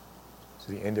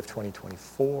 So the end of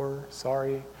 2024,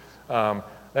 sorry.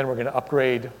 Then we're going to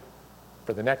upgrade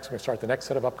we're going to start the next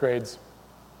set of upgrades.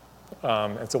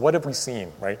 And so what have we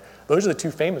seen, right? Those are the 2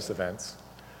 famous events.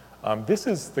 This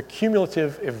is the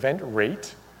cumulative event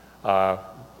rate.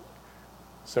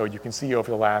 So you can see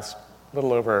over the last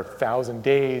little over 1,000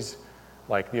 days,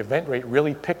 like the event rate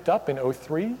really picked up in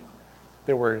 03.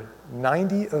 There were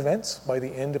 90 events by the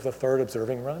end of the 3rd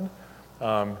observing run.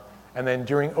 And then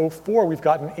during 04, we've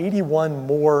gotten 81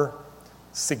 more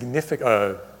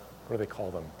significant, what do they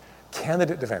call them?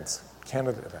 Candidate events,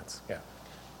 yeah.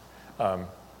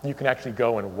 You can actually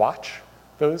go and watch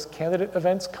those candidate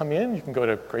events come in. You can go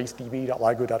to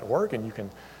gracedb.ligo.org and you can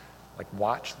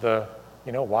watch the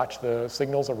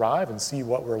signals arrive and see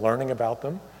what we're learning about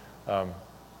them.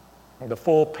 The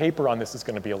full paper on this is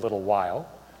going to be a little while.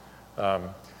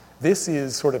 This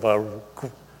is sort of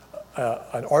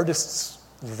an artist's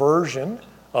version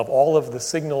of all of the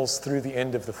signals through the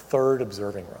end of the third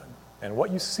observing run. And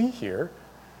what you see here,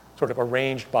 sort of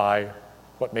arranged by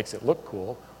what makes it look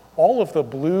cool, all of the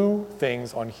blue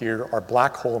things on here are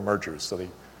black hole mergers. So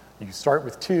you start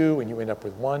with 2 and you end up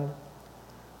with 1.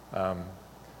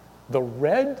 The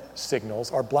red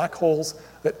signals are black holes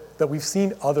that we've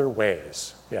seen other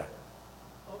ways. Yeah.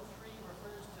 03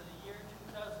 refers to the year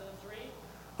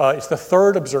 2003? It's the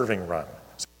third observing run.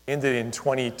 So it ended in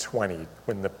 2020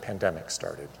 when the pandemic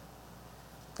started.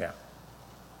 Yeah.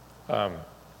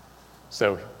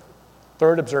 So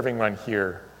third observing run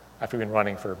here after we've been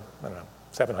running for,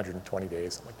 720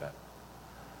 days, something like that.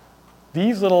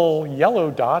 These little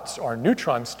yellow dots are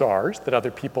neutron stars that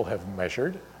other people have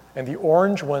measured, and the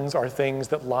orange ones are things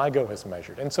that LIGO has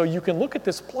measured. And so you can look at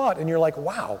this plot and you're like,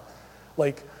 wow,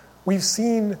 we've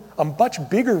seen a much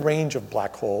bigger range of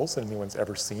black holes than anyone's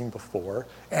ever seen before,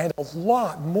 and a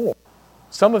lot more.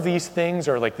 Some of these things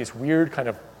are like this weird kind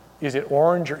of, is it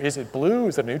orange or is it blue?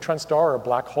 Is it a neutron star or a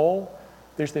black hole?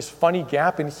 There's this funny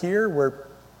gap in here where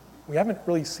we haven't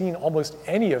really seen almost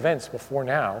any events before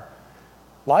now.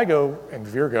 LIGO and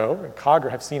Virgo and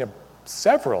Cogger have seen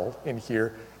several in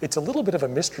here. It's a little bit of a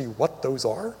mystery what those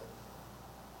are.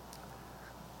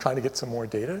 Trying to get some more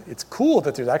data. It's cool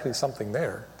that there's actually something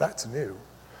there. That's new.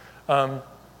 Let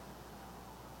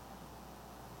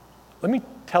me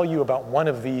tell you about one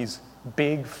of these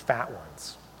big fat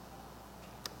ones.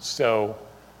 So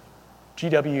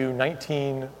GW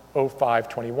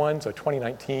 190521, so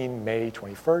 2019, May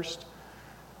 21st.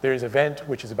 There's an event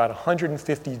which is about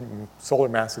 150 solar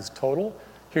masses total.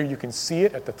 Here you can see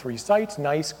it at the 3 sites,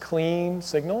 nice, clean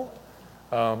signal.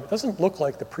 It doesn't look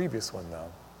like the previous one,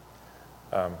 though.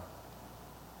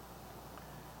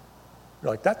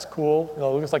 You're like, that's cool. It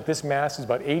looks like this mass is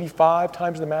about 85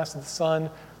 times the mass of the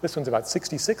sun. This one's about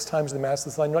 66 times the mass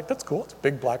of the sun. You're like, that's cool. It's a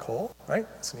big black hole, right?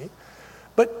 That's neat.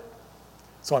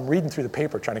 So I'm reading through the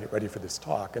paper trying to get ready for this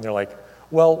talk, and they're like,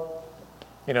 well,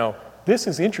 this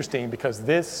is interesting because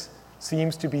this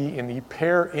seems to be in the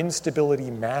pair instability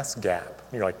mass gap.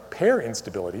 And you're like, pair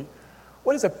instability?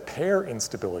 What is a pair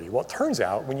instability? Well, it turns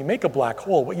out when you make a black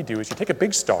hole, what you do is you take a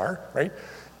big star, right?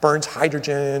 Burns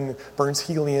hydrogen, burns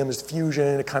helium, there's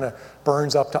fusion, it kind of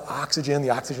burns up to oxygen.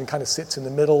 The oxygen kind of sits in the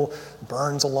middle,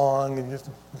 burns along, and it's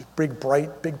a big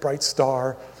bright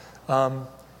star.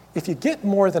 If you get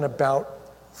more than about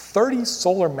 30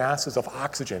 solar masses of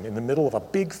oxygen in the middle of a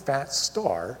big fat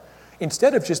star,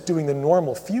 instead of just doing the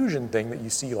normal fusion thing that you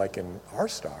see like in our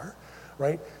star,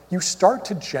 right, you start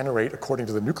to generate, according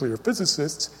to the nuclear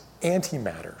physicists,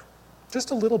 antimatter,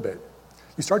 just a little bit.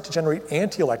 You start to generate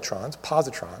anti-electrons,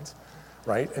 positrons,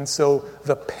 right? And so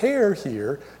the pair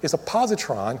here is a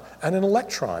positron and an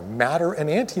electron, matter and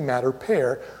antimatter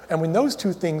pair, and when those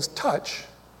two things touch,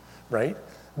 right,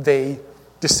 they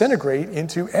disintegrate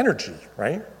into energy,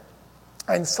 right?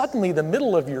 And suddenly the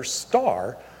middle of your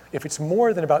star, if it's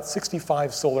more than about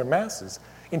 65 solar masses,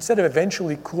 instead of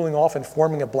eventually cooling off and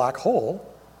forming a black hole,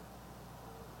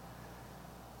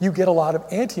 you get a lot of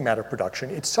antimatter production.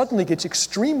 It suddenly gets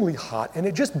extremely hot and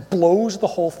it just blows the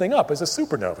whole thing up as a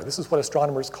supernova. This is what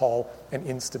astronomers call an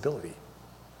instability.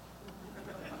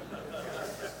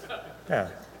 Yeah.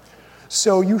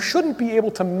 So you shouldn't be able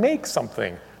to make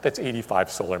something that's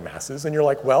 85 solar masses, and you're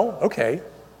like, well, okay.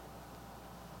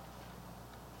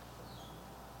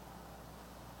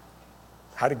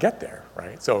 How to get there,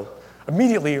 right? So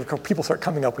immediately people start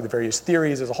coming up with various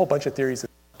theories. There's a whole bunch of theories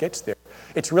that gets there.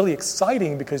 It's really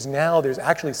exciting because now there's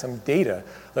actually some data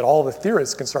that all the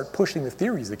theorists can start pushing the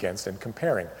theories against and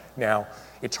comparing. Now,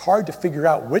 it's hard to figure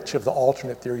out which of the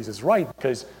alternate theories is right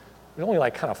because there's only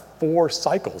like kind of 4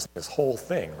 cycles in this whole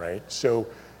thing, right? So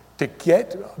to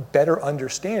get better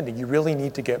understanding, you really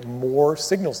need to get more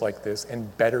signals like this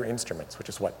and better instruments, which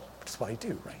is what I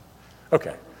do, right?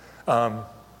 Okay. I'm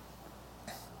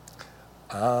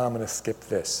going to skip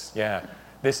this. Yeah.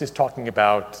 This is talking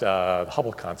about the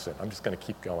Hubble constant. I'm just going to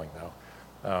keep going,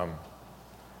 though.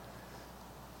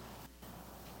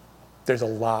 There's a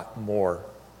lot more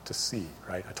to see,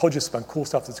 right? I told you some cool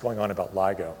stuff that's going on about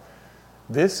LIGO.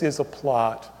 This is a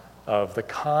plot of the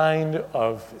kind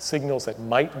of signals that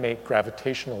might make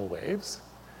gravitational waves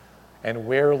and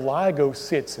where LIGO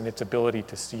sits in its ability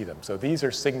to see them. So these are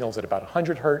signals at about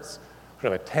 100 hertz,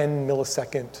 sort of a 10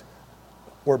 millisecond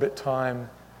orbit time.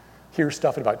 Here's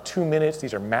stuff in about 2 minutes.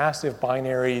 These are massive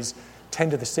binaries,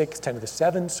 10 to the 6, 10 to the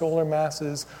 7 solar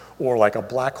masses, or like a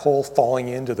black hole falling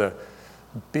into the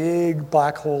big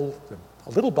black hole, a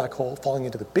little black hole falling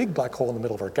into the big black hole in the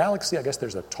middle of our galaxy. I guess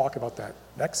there's a talk about that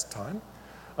next time.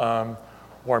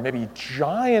 Or maybe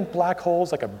giant black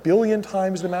holes, like 1 billion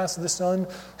times the mass of the sun,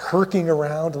 herking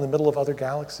around in the middle of other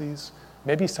galaxies.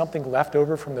 Maybe something left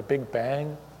over from the Big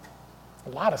Bang. A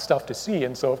lot of stuff to see.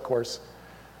 And so, of course,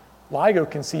 LIGO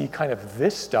can see kind of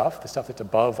this stuff, the stuff that's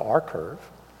above our curve,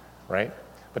 right?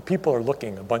 But people are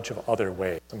looking a bunch of other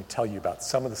ways. Let me tell you about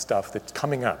some of the stuff that's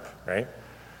coming up, right?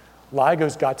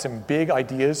 LIGO's got some big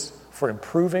ideas for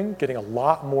improving, getting a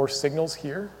lot more signals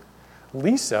here.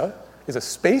 LISA is a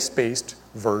space-based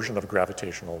version of a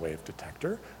gravitational wave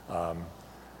detector.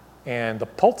 And the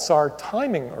pulsar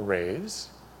timing arrays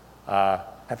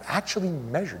have actually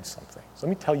measured something. So let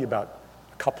me tell you about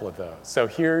a couple of those. So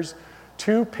here's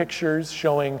 2 pictures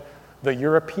showing the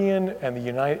European and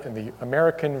the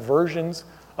American versions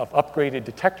of upgraded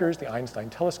detectors, the Einstein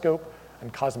telescope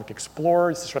and Cosmic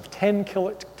Explorer. It's sort of 10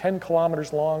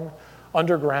 kilometers long,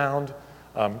 underground.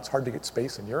 It's hard to get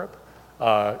space in Europe.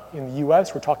 In the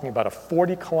US, we're talking about a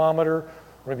 40-kilometer, or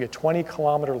maybe a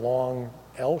 20-kilometer long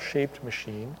L-shaped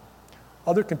machine.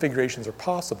 Other configurations are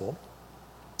possible.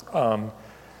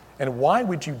 And why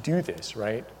would you do this,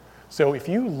 right? So if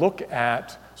you look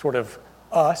at sort of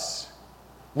us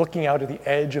looking out at the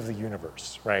edge of the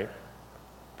universe, right?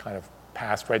 Kind of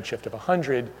past redshift of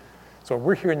 100. So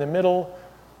we're here in the middle.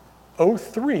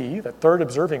 O3, that third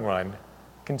observing run,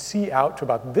 can see out to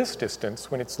about this distance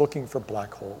when it's looking for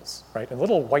black holes, right? And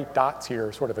little white dots here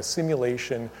are sort of a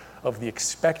simulation of the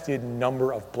expected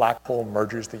number of black hole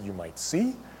mergers that you might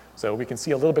see. So we can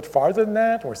see a little bit farther than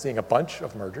that, and we're seeing a bunch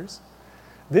of mergers.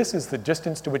 This is the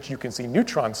distance to which you can see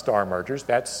neutron star mergers.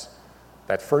 That's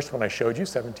that first one I showed you,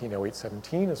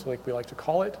 170817 is what we like to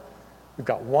call it. We've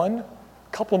got one, a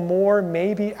couple more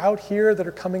maybe out here that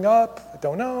are coming up. I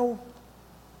don't know.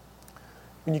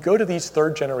 When you go to these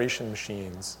third generation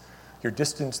machines, your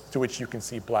distance to which you can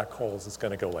see black holes is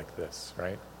going to go like this,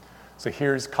 right? So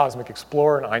here's Cosmic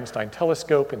Explorer and Einstein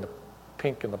telescope in the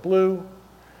pink and the blue.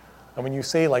 And when you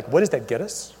say, like, what does that get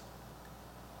us?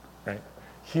 Right?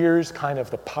 Here's kind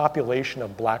of the population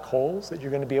of black holes that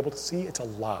you're going to be able to see. It's a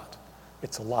lot.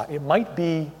 It's a lot. It might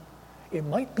be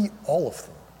all of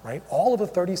them, right? All of the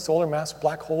 30 solar mass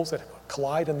black holes that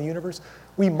collide in the universe,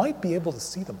 we might be able to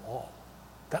see them all.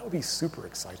 That would be super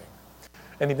exciting.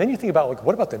 And then you think about, like,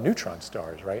 what about the neutron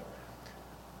stars, right?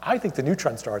 I think the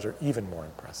neutron stars are even more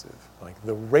impressive. Like,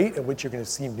 the rate at which you're going to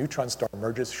see neutron star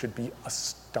mergers should be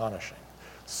astonishing.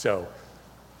 So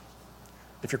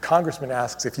if your congressman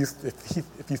asks if you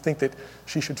think that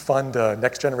she should fund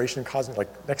next generation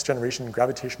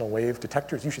gravitational wave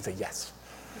detectors, you should say yes.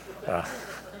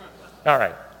 All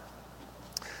right.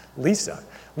 LISA.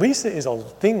 LISA is a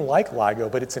thing like LIGO,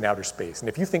 but it's in outer space. And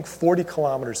if you think 40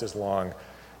 kilometers is long,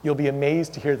 you'll be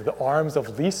amazed to hear that the arms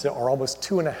of LISA are almost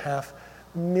 2.5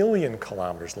 million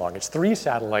kilometers long. It's 3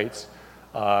 satellites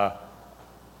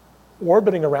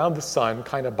orbiting around the sun,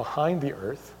 kind of behind the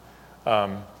Earth.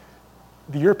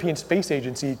 The European Space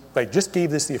Agency just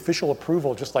gave this the official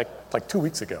approval just like 2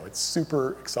 weeks ago. It's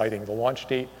super exciting. The launch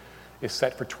date is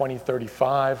set for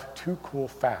 2035. 2 cool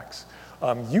facts.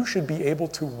 You should be able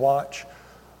to watch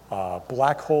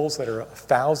black holes that are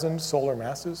 1,000 solar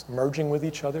masses merging with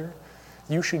each other.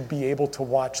 You should be able to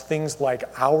watch things like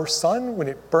our sun. When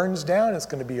it burns down, it's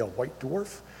going to be a white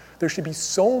dwarf. There should be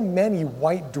so many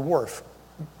white dwarf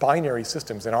binary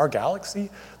systems in our galaxy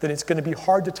that it's going to be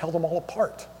hard to tell them all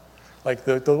apart. Like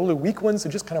the little weak ones that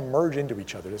just kind of merge into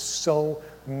each other. There's so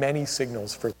many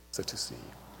signals for LISA to see.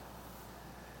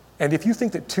 And if you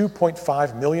think that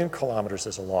 2.5 million kilometers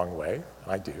is a long way,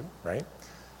 I do, right?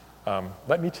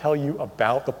 Let me tell you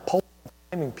about the pulsar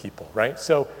timing people, right?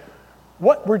 So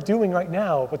what we're doing right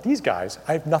now with these guys,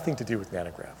 I have nothing to do with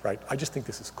nanograph, right? I just think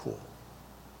this is cool.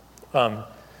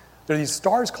 There are these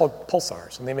stars called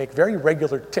pulsars, and they make very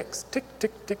regular ticks, tick,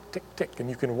 tick, tick, tick, tick, and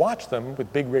you can watch them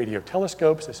with big radio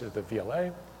telescopes. This is the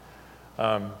VLA.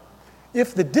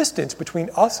 If the distance between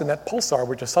us and that pulsar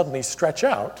were to suddenly stretch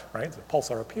out, right, the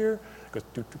pulsar up here, goes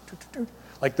doot, doot, doot, doot, doot,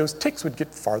 like those ticks would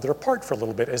get farther apart for a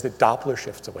little bit as the Doppler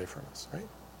shifts away from us, right?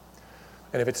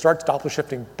 And if it starts Doppler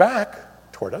shifting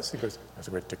back toward us, it goes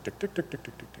tick, tick, tick, tick, tick, tick,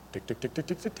 tick, tick, tick, tick, tick, tick,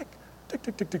 tick, tick, tick. Tick,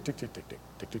 tick, tick, tick, tick, tick, tick,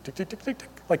 tick, tick, tick, tick, tick, tick, tick, tick,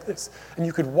 like this. And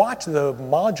you could watch the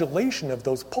modulation of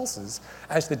those pulses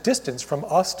as the distance from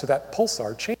us to that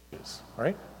pulsar changes,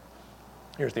 right?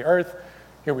 Here's the Earth.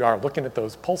 Here we are looking at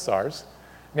those pulsars.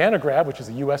 Nanograv, which is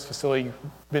a US facility,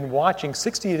 been watching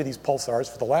 68 of these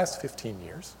pulsars for the last 15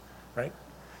 years, right?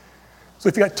 So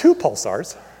if you got two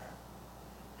pulsars,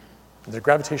 there's a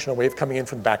gravitational wave coming in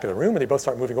from the back of the room, and they both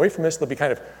start moving away from this, they'll be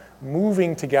kind of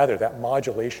moving together. That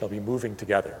modulation will be moving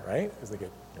together, right? As they get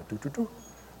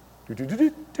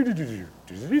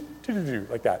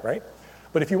like that, right?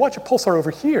 But if you watch a pulsar over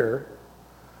here,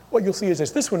 what you'll see is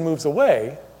as this one moves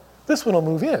away, this one will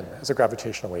move in as a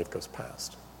gravitational wave goes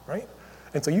past, right?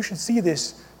 And so you should see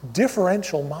this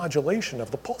differential modulation of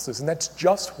the pulses, and that's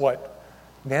just what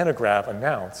Nanograv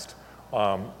announced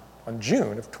on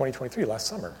June of 2023, last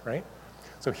summer, right?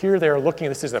 So here they're looking,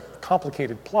 this is a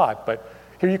complicated plot, but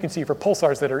here you can see for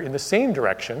pulsars that are in the same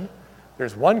direction,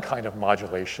 there's one kind of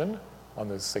modulation on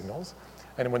those signals,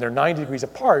 and when they're 90 degrees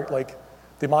apart, like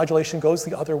the modulation goes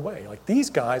the other way. Like these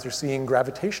guys are seeing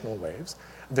gravitational waves.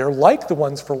 They're like the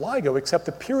ones for LIGO, except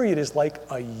the period is like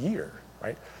a year,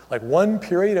 right? Like one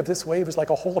period of this wave is like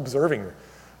a whole observing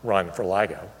run for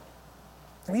LIGO.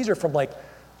 And these are from like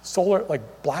solar,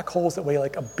 like black holes that weigh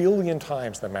like 1 billion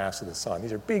times the mass of the sun.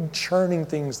 These are big churning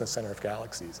things in the center of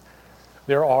galaxies.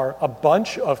 There are a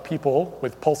bunch of people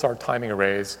with pulsar timing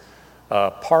arrays,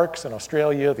 Parkes in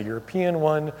Australia, the European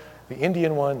one, the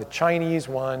Indian one, the Chinese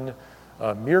one,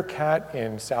 Meerkat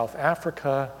in South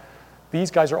Africa.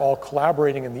 These guys are all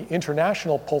collaborating in the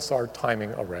International Pulsar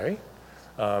Timing Array.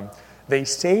 They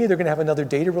say they're going to have another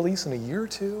data release in a year or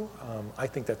two. I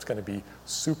think that's going to be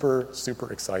super,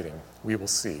 super exciting. We will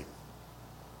see.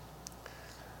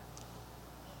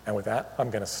 And with that, I'm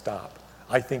going to stop.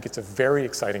 I think it's a very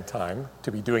exciting time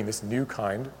to be doing this new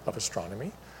kind of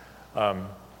astronomy.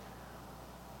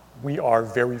 We are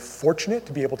very fortunate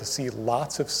to be able to see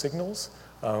lots of signals.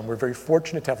 We're very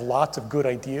fortunate to have lots of good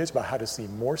ideas about how to see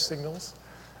more signals.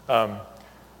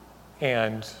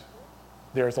 And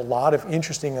there's a lot of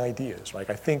interesting ideas. Like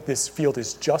I think this field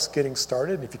is just getting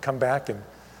started. If you come back and,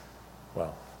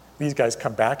 well, these guys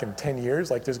come back in 10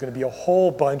 years, like there's going to be a whole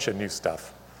bunch of new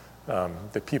stuff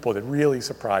that really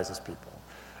surprises people.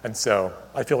 And so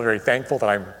I feel very thankful that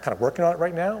I'm kind of working on it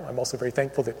right now. I'm also very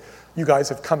thankful that you guys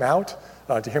have come out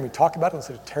to hear me talk about it on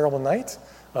such a terrible night.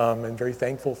 And very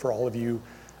thankful for all of you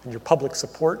and your public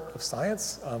support of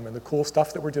science and the cool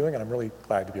stuff that we're doing. And I'm really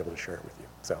glad to be able to share it with you.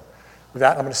 So with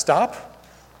that, I'm going to stop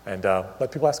and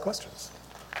let people ask questions.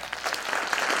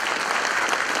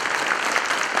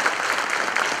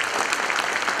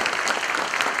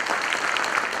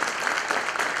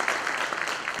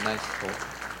 Nice talk.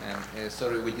 And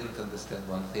sorry, we didn't understand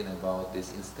one thing about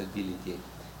this instability.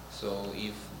 So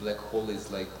if black hole is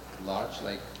like large,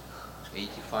 like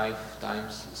 85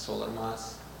 times solar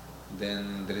mass,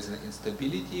 then there is an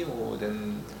instability, or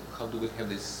then how do we have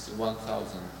this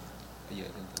 1,000? Yeah,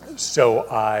 so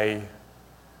I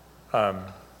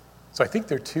think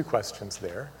there are two questions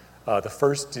there. The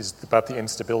first is about the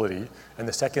instability, and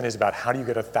the second is about how do you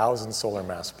get 1,000 solar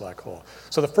mass black hole.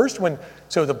 So the first one,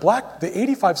 so the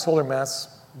 85 solar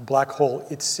mass black hole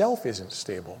itself isn't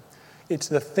stable. It's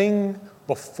the thing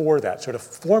before that. So to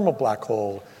form a black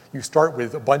hole, you start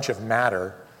with a bunch of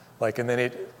matter, and then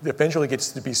it eventually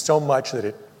gets to be so much that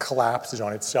it collapses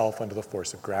on itself under the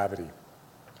force of gravity.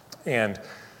 And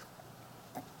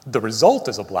the result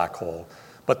is a black hole,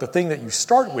 but the thing that you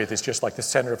start with is just like the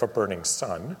center of a burning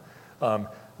sun.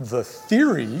 The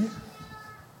theory,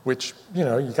 which, you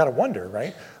got to wonder,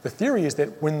 right? The theory is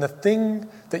that when the thing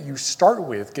that you start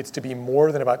with gets to be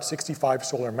more than about 65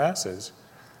 solar masses,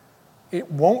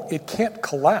 it can't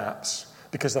collapse,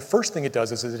 because the first thing it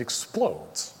does is it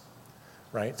explodes,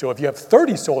 right? So if you have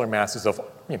 30 solar masses of,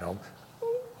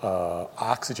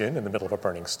 oxygen in the middle of a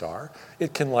burning star,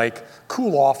 it can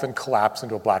cool off and collapse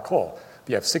into a black hole. If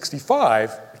you have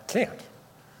 65, it can't,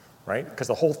 right? Because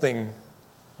the whole thing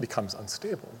becomes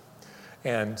unstable.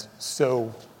 And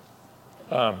so,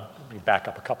 let me back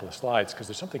up a couple of slides because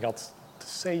there's something else to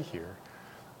say here.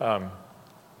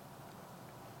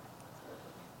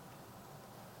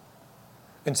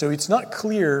 And so it's not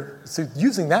clear, so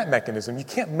using that mechanism, you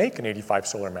can't make an 85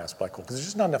 solar mass black hole because there's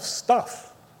just not enough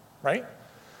stuff, right?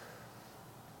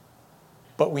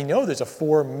 But we know there's a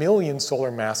 4 million solar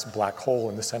mass black hole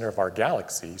in the center of our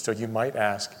galaxy, so you might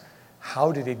ask,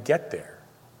 how did it get there?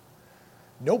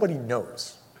 Nobody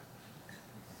knows.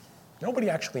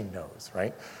 Nobody actually knows,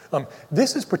 right?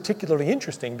 This is particularly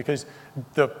interesting because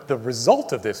the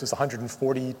result of this is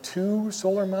 142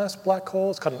 solar mass black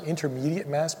hole. It's called an intermediate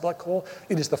mass black hole.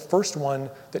 It is the first one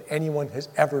that anyone has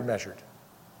ever measured,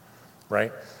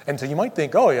 right? And so you might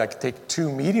think, oh, yeah, I could take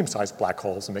 2 medium-sized black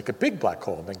holes and make a big black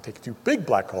hole, and then take 2 big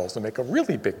black holes and make a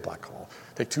really big black hole.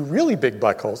 Take 2 really big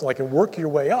black holes, and work your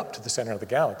way up to the center of the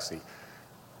galaxy.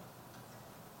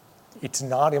 It's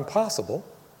not impossible,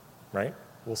 right?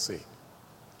 We'll see.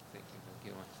 Thank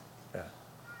you. Yeah.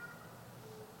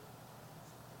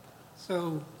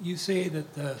 So you say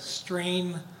that the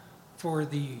strain for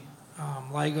the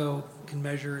LIGO can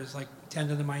measure is like 10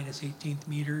 to the minus 18th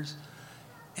meters.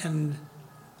 And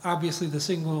obviously the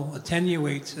signal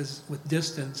attenuates as with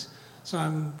distance. So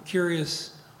I'm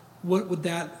curious, what would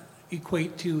that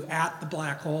equate to at the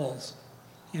black holes?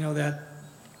 You know, that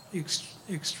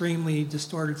extremely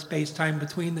distorted space-time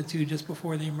between the two just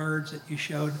before they merge that you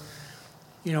showed.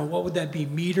 You know, what would that be,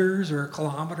 meters or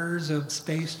kilometers of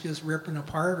space just ripping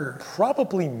apart? Or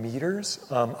Probably meters.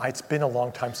 It's been a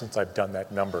long time since I've done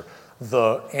that number.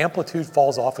 The amplitude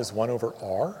falls off as 1 over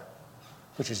r,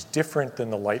 which is different than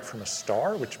the light from a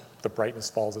star, which the brightness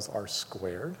falls as r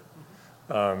squared.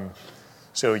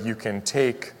 So you can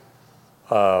take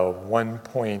what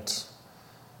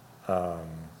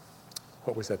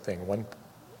was that thing?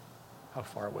 How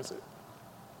far was it?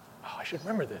 Oh, I should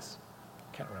remember this.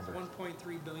 Can't remember.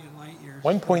 1.3 billion light years.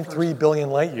 1.3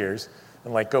 billion light years,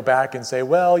 and like go back and say,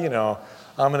 well, you know,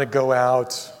 I'm going to go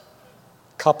out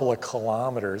a couple of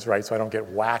kilometers, right, so I don't get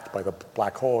whacked by the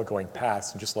black hole going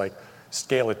past, and just like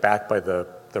scale it back by the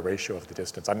ratio of the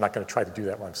distance. I'm not going to try to do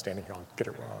that when I'm standing here. I'll get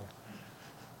it wrong.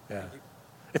 Yeah,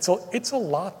 it's a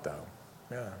lot though.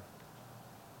 Yeah.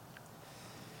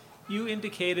 You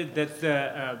indicated that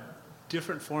the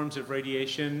different forms of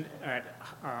radiation at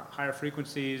higher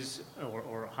frequencies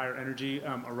or higher energy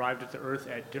arrived at the Earth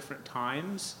at different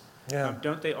times. Yeah.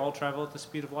 Don't they all travel at the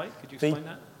speed of light? Could you explain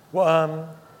that?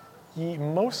 Well,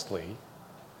 mostly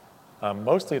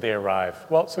they arrive.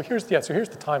 Well, so here's the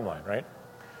timeline, right?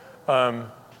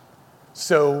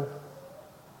 So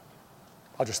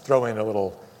I'll just throw in a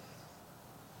little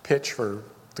pitch for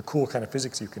the cool kind of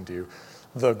physics you can do.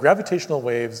 The gravitational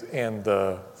waves and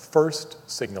the first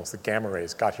signals, the gamma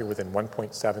rays, got here within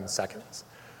 1.7 seconds.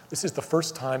 This is the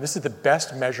first time, this is the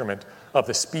best measurement of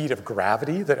the speed of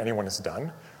gravity that anyone has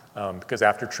done, because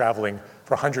after traveling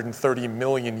for 130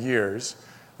 million years,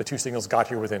 the two signals got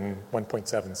here within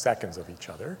 1.7 seconds of each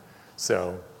other.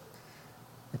 So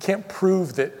you can't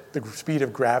prove that the speed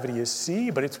of gravity is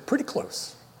c, but it's pretty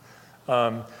close.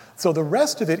 So the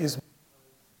rest of it is,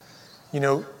 you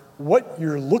know, what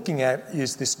you're looking at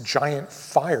is this giant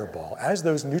fireball. As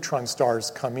those neutron stars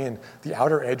come in, the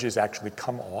outer edges actually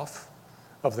come off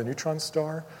of the neutron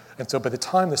star. And so by the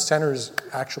time the centers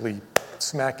actually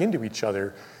smack into each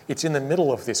other, it's in the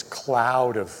middle of this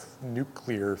cloud of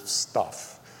nuclear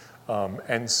stuff.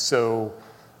 And so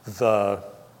the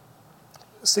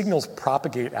signals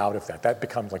propagate out of that. That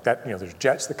becomes like that, you know, there's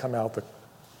jets that come out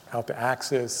the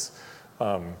axis.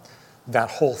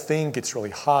 That whole thing gets really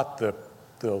hot.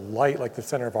 The light, like the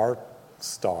center of our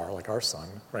star, like our sun,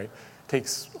 right,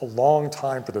 takes a long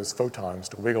time for those photons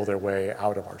to wiggle their way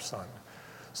out of our sun.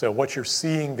 So what you're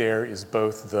seeing there is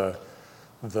both the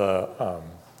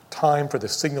time for the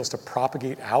signals to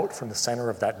propagate out from the center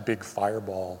of that big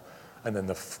fireball, and then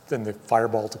the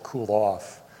fireball to cool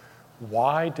off.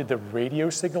 Why did the radio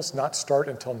signals not start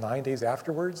until 9 days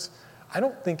afterwards? I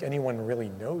don't think anyone really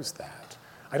knows that.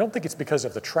 I don't think it's because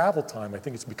of the travel time. I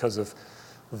think it's because of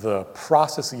the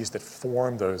processes that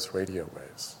form those radio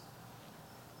waves.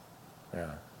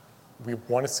 Yeah. We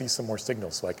want to see some more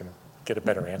signals so I can get a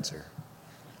better answer.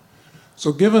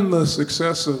 So given the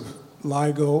success of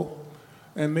LIGO,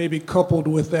 and maybe coupled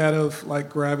with that of like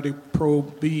Gravity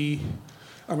Probe B,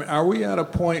 I mean, are we at a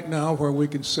point now where we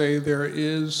can say there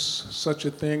is such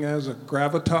a thing as a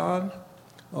graviton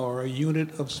or a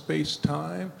unit of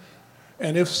space-time?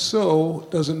 And if so,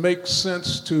 does it make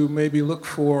sense to maybe look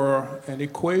for an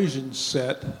equation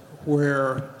set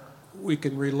where we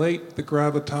can relate the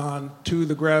graviton to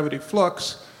the gravity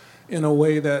flux in a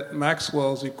way that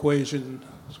Maxwell's equations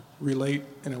relate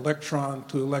an electron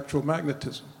to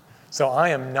electromagnetism? So I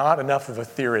am not enough of a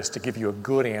theorist to give you a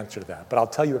good answer to that, but I'll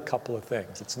tell you a couple of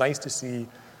things. It's nice to see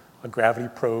a Gravity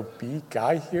Probe B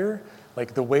guy here.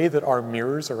 Like the way that our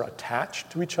mirrors are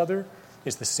attached to each other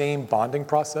is the same bonding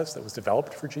process that was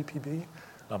developed for GPB.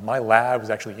 My lab was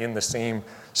actually in the same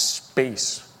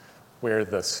space where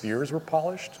the spheres were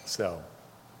polished, so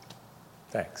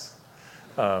thanks.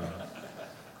 The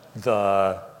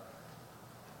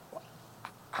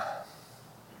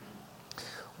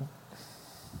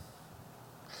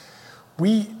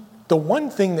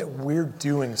one thing that we're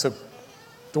doing, so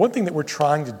the one thing that we're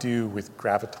trying to do with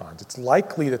gravitons, it's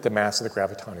likely that the mass of the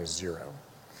graviton is 0.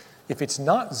 If it's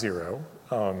not 0,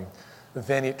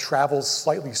 then it travels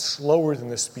slightly slower than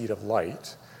the speed of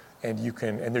light, and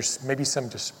there's maybe some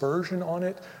dispersion on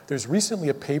it. There's recently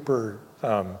a paper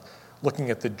looking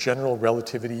at the general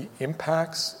relativity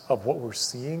impacts of what we're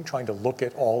seeing, trying to look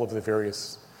at all of the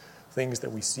various things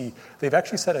that we see. They've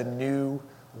actually set a new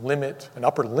limit, an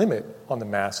upper limit on the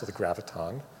mass of the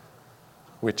graviton,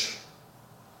 which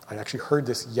I actually heard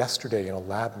this yesterday in a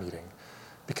lab meeting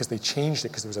because they changed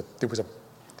it because they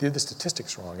did the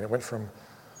statistics wrong, and it went from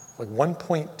like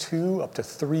 1.2 up to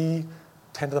 3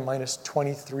 10 to the minus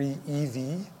 23 EV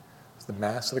is the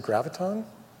mass of the graviton,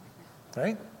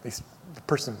 right? The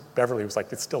person, Beverly, was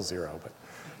like, it's still 0,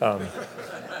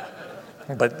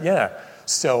 but yeah.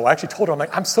 So I actually told her, I'm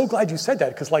like, I'm so glad you said that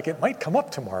because like it might come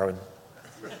up tomorrow. And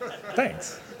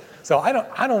thanks. So I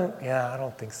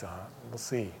don't think so. We'll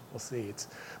see.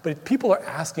 But people are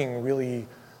asking really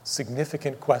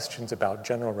significant questions about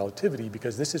general relativity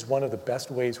because this is one of the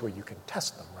best ways where you can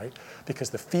test them, right? Because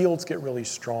the fields get really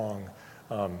strong,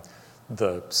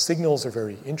 the signals are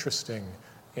very interesting,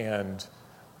 and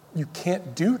you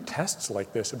can't do tests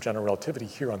like this of general relativity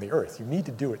here on the Earth. You need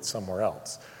to do it somewhere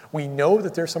else. We know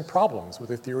that there's some problems with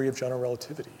the theory of general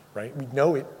relativity, right? We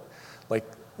know it,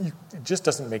 it just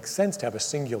doesn't make sense to have a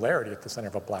singularity at the center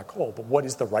of a black hole. But what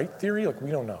is the right theory? Like,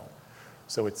 we don't know.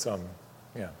 So it's,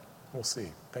 we'll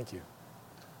see. Thank you.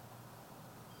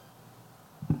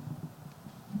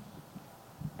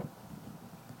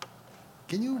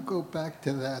 Can you go back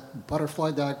to that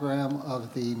butterfly diagram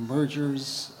of the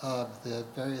mergers of the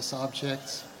various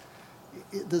objects?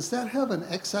 Does that have an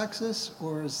x-axis,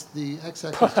 or is the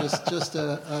x-axis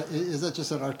is that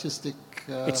just an artistic?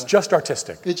 It's just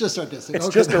artistic. It's just artistic. It's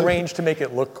okay. just arranged to make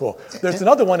it look cool. There's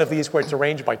another one of these where it's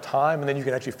arranged by time, and then you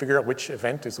can actually figure out which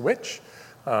event is which.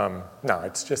 No,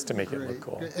 it's just to make it look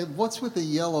cool. And what's with the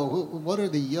yellow? What are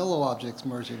the yellow objects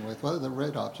merging with? What are the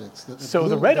red objects?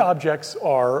 The red objects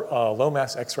are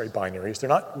low-mass X-ray binaries. They're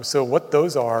not. So what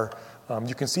those are,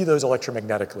 you can see those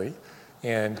electromagnetically,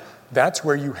 and that's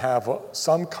where you have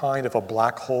some kind of a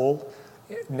black hole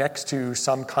next to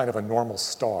some kind of a normal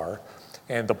star,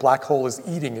 and the black hole is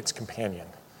eating its companion.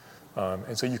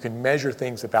 And so you can measure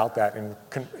things about that and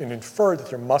infer that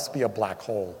there must be a black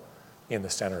hole in the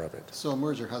center of it. So a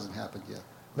merger hasn't happened yet?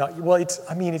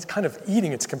 It's kind of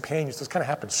eating its companion, so it's kind of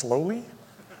happened slowly.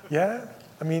 Yeah?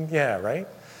 Right?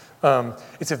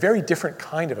 It's a very different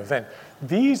kind of event.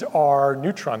 These are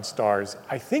neutron stars.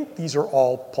 I think these are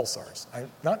all pulsars. I'm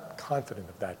not confident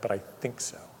of that, but I think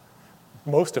so.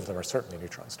 Most of them are certainly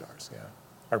neutron stars, yeah.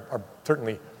 Are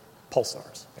certainly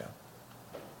pulsars, yeah.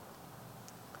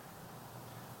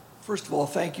 First of all,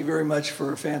 thank you very much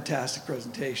for a fantastic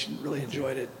presentation. Really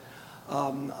enjoyed it.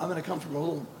 I'm going to come from a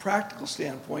little practical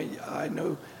standpoint. I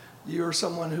know you're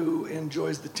someone who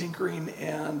enjoys the tinkering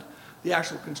and the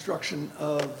actual construction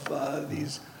of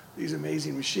these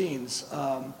amazing machines.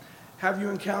 Have you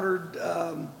encountered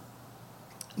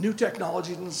new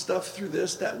technologies and stuff through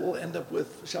this that will end up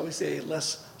with, shall we say,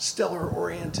 less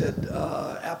stellar-oriented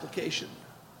application?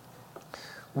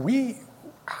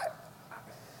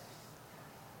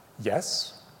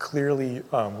 Yes, clearly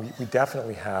we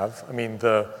definitely have.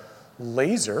 The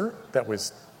laser that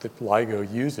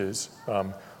LIGO uses,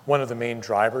 one of the main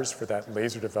drivers for that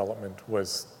laser development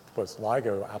was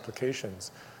LIGO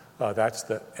applications. That's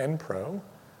the NPRO,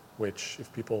 which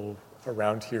if people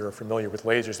around here are familiar with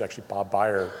lasers, actually Bob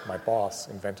Beyer, my boss,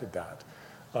 invented that.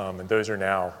 And those are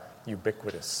now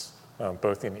ubiquitous,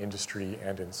 both in industry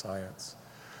and in science.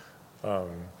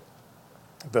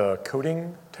 The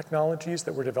coating technologies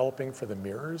that we're developing for the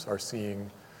mirrors are seeing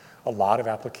a lot of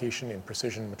application in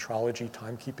precision metrology,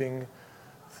 timekeeping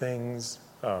things.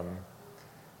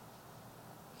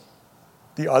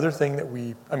 The other thing that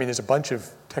there's a bunch of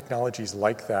technologies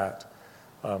like that.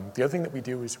 The other thing that we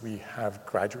do is we have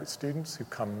graduate students who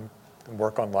come and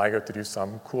work on LIGO to do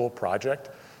some cool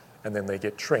project, and then they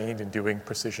get trained in doing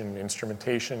precision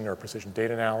instrumentation or precision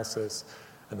data analysis,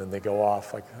 and then they go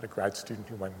off. I had a grad student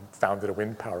who went and founded a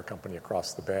wind power company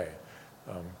across the bay.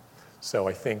 So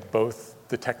I think both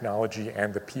the technology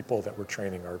and the people that we're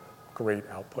training are great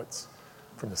outputs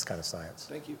from this kind of science.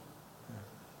 Thank you.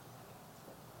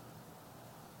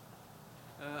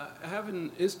 I have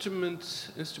an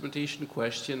instrumentation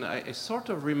question. I sort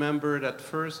of remember that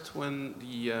first when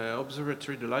the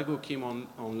observatory, the LIGO, came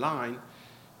online,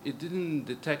 it didn't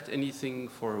detect anything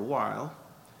for a while.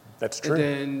 That's true. And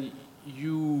then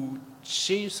you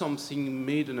changed something,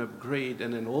 made an upgrade,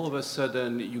 and then all of a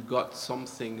sudden you got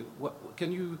something.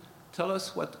 Can you tell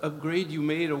us what upgrade you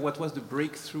made, or what was the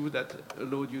breakthrough that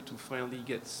allowed you to finally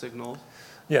get signals?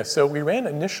 Yeah, so we ran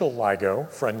initial LIGO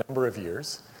for a number of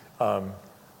years.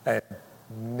 And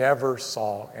never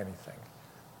saw anything.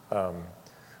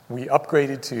 We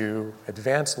upgraded to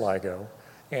Advanced LIGO,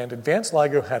 and Advanced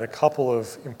LIGO had a couple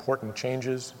of important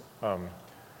changes.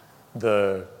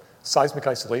 The seismic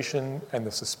isolation and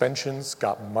the suspensions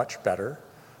got much better.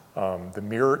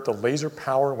 The laser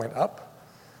power went up.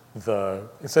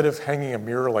 Instead of hanging a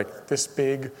mirror like this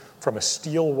big from a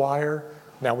steel wire,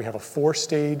 Now we have a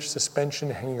 4-stage suspension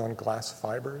hanging on glass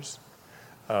fibers.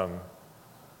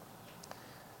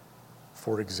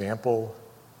 For example,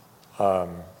 so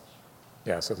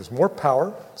there's more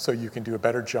power, so you can do a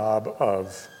better job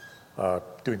of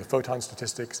doing the photon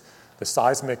statistics. The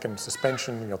seismic and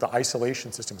suspension, the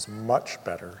isolation system is much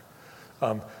better.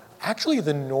 Actually,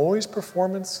 the noise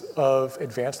performance of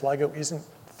advanced LIGO isn't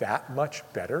that much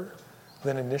better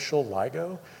than initial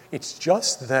LIGO. It's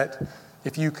just that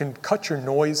if you can cut your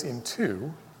noise in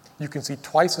two, you can see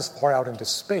twice as far out into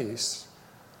space,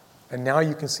 and now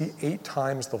you can see 8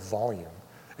 times the volume.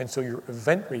 And so your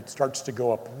event rate starts to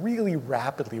go up really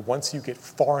rapidly once you get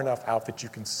far enough out that you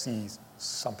can see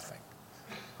something.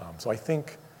 So I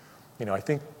think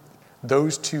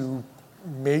those two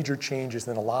major changes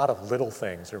and a lot of little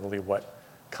things are really what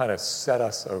kind of set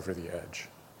us over the edge.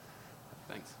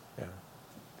 Thanks. Yeah.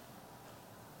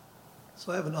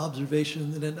 So I have an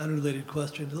observation and an unrelated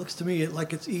question. It looks to me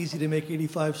like it's easy to make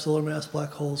 85 solar mass black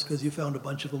holes because you found a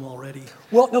bunch of them already.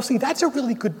 Well, no, see, that's a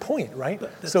really good point, right?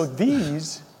 So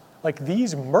these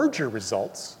merger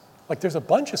results, there's a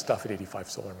bunch of stuff at 85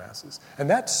 solar masses. And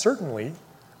that's certainly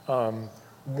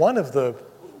one of the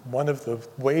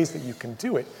ways that you can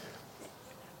do it.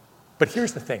 But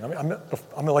here's the thing. I'm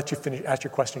going to let you ask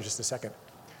your question in just a second.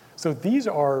 So these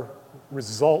are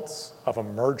results of a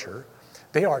merger.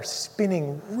 They are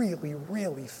spinning really,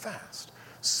 really fast.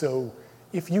 So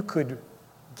if you can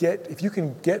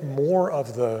get more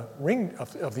of the ring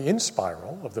of the in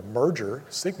spiral of the merger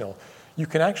signal, you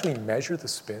can actually measure the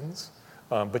spins,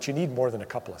 but you need more than a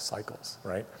couple of cycles,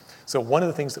 right? So one of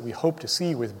the things that we hope to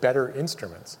see with better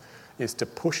instruments is to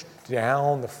push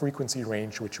down the frequency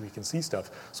range which we can see stuff,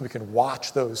 so we can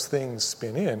watch those things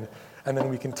spin in, and then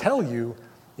we can tell you,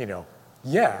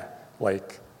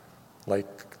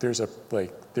 there's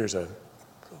a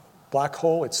black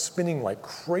hole, it's spinning like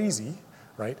crazy,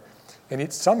 right? And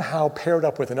it's somehow paired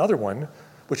up with another one,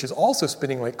 which is also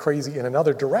spinning like crazy in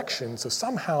another direction. So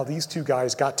somehow these two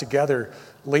guys got together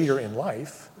later in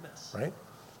life, right?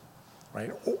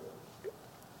 Right?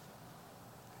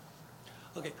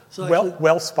 Okay, so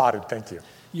well spotted, thank you.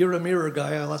 You're a mirror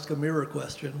guy. I'll ask a mirror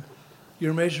question.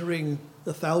 You're measuring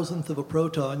the 1,000th of a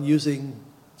proton using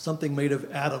something made of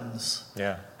atoms.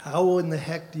 Yeah. How in the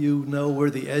heck do you know where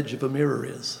the edge of a mirror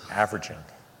is? Averaging.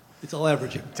 It's all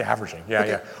averaging. It's averaging,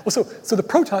 yeah. Well, so the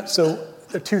proton, so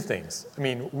there are two things. I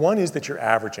mean, one is that you're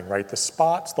averaging, right? The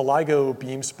spots, the LIGO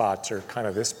beam spots are kind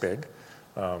of this big,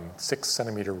 6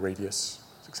 centimeter radius,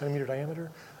 6 centimeter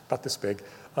diameter, about this big.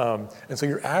 And so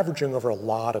you're averaging over a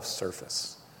lot of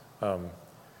surface.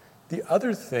 The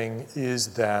other thing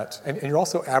is that, and you're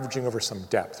also averaging over some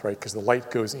depth, right? Because the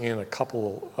light goes in a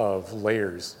couple of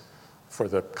layers for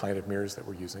the kind of mirrors that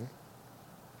we're using.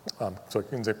 So it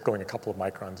ends up going a couple of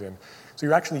microns in. So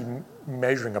you're actually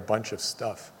measuring a bunch of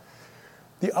stuff.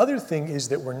 The other thing is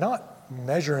that we're not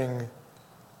measuring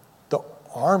the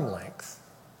arm length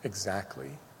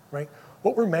exactly, right?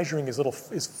 What we're measuring is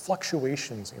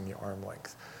fluctuations in the arm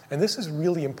length. And this is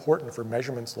really important for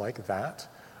measurements like that,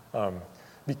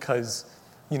 because,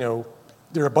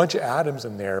 there are a bunch of atoms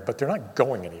in there, but they're not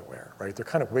going anywhere, right? They're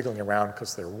kind of wiggling around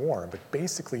because they're warm, but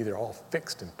basically they're all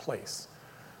fixed in place.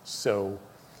 So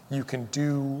you can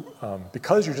do,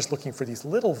 because you're just looking for these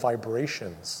little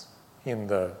vibrations in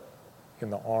the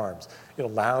arms, it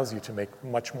allows you to make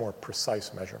much more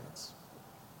precise measurements.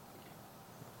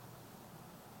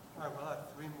 All right, we'll have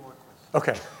 3 more questions.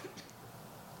 Okay.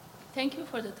 Thank you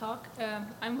for the talk.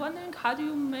 I'm wondering, how do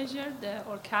you measure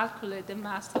or calculate the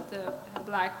mass of the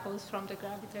black holes from the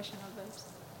gravitational waves?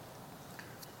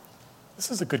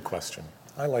 This is a good question.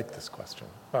 I like this question.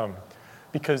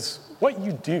 Because what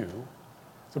you do,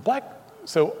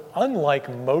 so unlike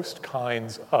most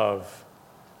kinds of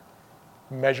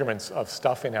measurements of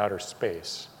stuff in outer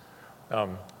space,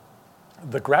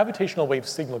 the gravitational wave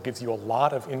signal gives you a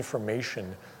lot of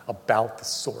information about the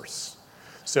source.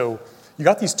 So you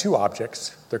got these two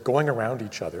objects, they're going around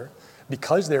each other.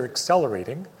 Because they're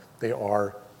accelerating, they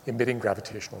are emitting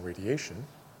gravitational radiation.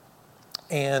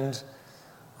 And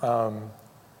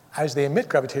as they emit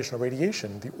gravitational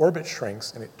radiation, the orbit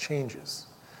shrinks and it changes.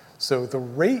 So the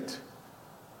rate,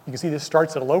 you can see this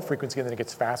starts at a low frequency and then it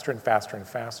gets faster and faster and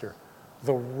faster.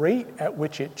 The rate at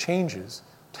which it changes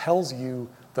tells you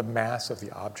the mass of the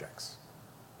objects.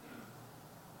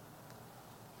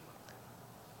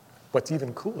 What's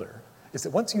even cooler is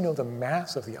that once you know the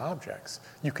mass of the objects,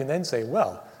 you can then say,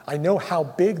 well, I know how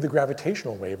big the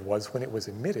gravitational wave was when it was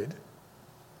emitted.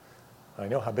 I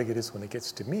know how big it is when it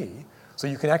gets to me. So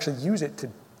you can actually use it to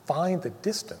find the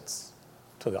distance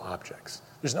to the objects.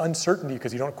 There's an uncertainty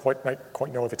because you don't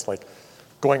quite know if it's like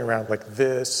going around like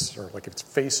this, or like if it's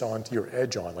face on to your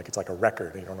edge on, like it's like a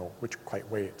record, and you don't know which quite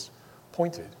way it's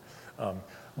pointed.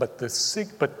 But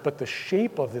the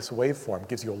shape of this waveform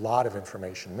gives you a lot of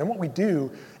information. And then what we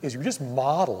do is you just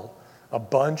model a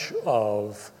bunch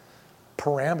of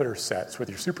parameter sets with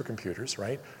your supercomputers,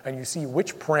 right? And you see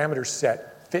which parameter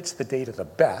set fits the data the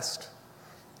best,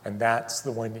 and that's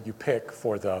the one that you pick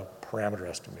for the parameter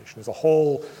estimation. There's a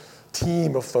whole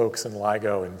team of folks in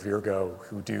LIGO and Virgo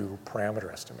who do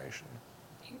parameter estimation.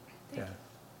 Yeah.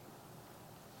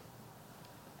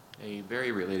 A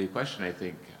very related question, I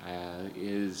think,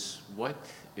 is what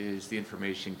is the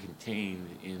information contained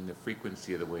in the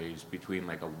frequency of the waves between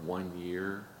like a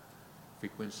 1-year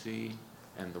frequency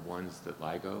and the ones that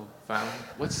LIGO found?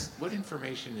 What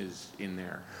information is in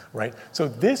there? Right. So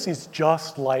this is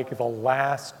just like the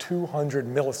last 200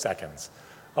 milliseconds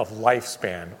of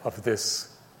lifespan of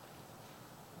this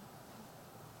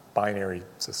binary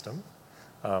system.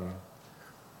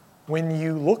 When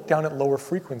you look down at lower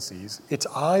frequencies, it's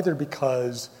either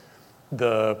because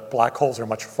the black holes are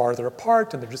much farther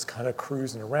apart and they're just kind of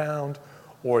cruising around,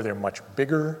 or they're much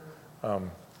bigger.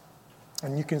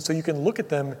 And you can look at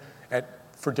them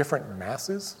for different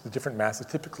masses. The different masses,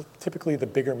 typically the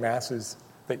bigger masses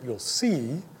that you'll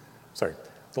see,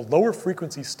 the lower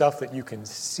frequency stuff that you can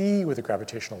see with a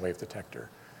gravitational wave detector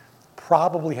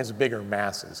probably has bigger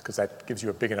masses because that gives you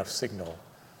a big enough signal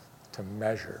to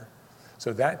measure.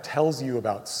 So that tells you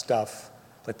about stuff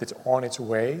that's on its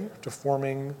way to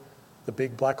forming the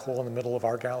big black hole in the middle of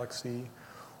our galaxy,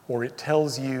 or it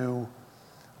tells you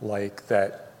like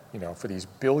that, for these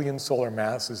billion solar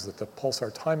masses that the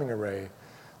pulsar timing array,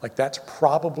 like that's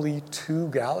probably 2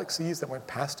 galaxies that went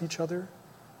past each other,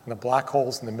 and the black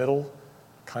holes in the middle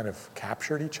kind of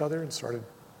captured each other and started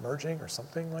merging or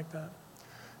something like that.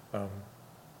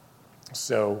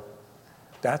 So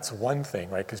that's one thing,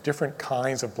 right? Because different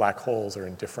kinds of black holes are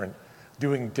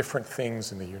doing different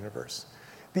things in the universe.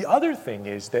 The other thing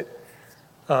is that,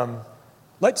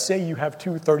 let's say you have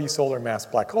 2 30 solar mass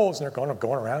black holes and they're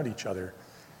going around each other.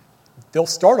 They'll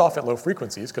start off at low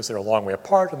frequencies because they're a long way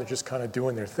apart and they're just kind of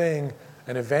doing their thing,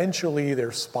 and eventually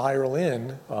they're spiral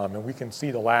in, and we can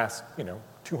see the last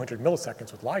 200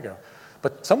 milliseconds with LIGO.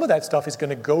 But some of that stuff is going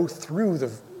to go through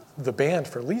the band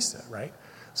for LISA, right?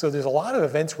 So there's a lot of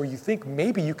events where you think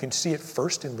maybe you can see it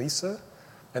first in LISA,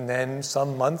 and then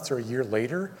some months or a year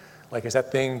later, like as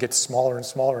that thing gets smaller and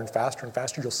smaller and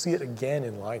faster, you'll see it again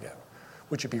in LIGO,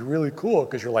 which would be really cool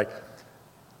because you're like,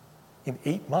 in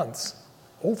 8 months,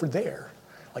 over there,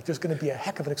 like there's going to be a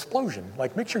heck of an explosion.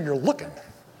 Like make sure you're looking,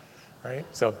 right?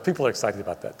 So people are excited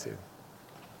about that too.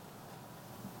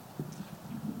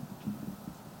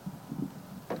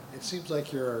 It seems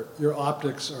like your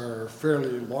optics are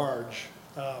fairly large,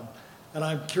 and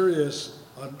I'm curious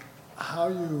on how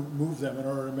you move them in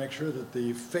order to make sure that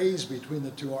the phase between the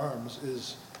 2 arms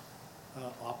is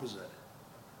opposite.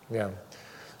 Yeah.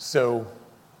 So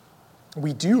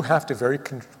we do have to very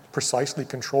precisely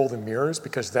control the mirrors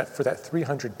because for that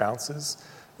 300 bounces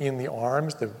in the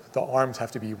arms, the arms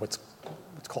have to be what's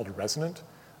called resonant.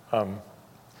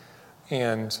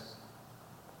 And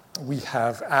we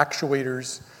have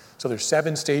actuators. So there's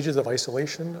 7 stages of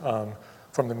isolation,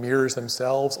 from the mirrors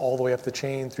themselves all the way up the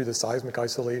chain through the seismic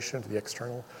isolation to the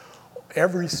external.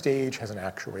 Every stage has an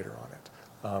actuator on it.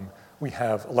 We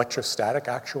have electrostatic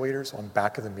actuators on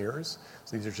back of the mirrors.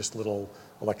 So these are just little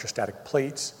electrostatic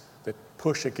plates that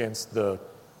push against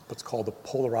what's called the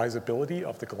polarizability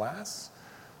of the glass.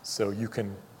 So you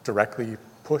can directly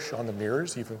push on the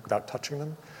mirrors even without touching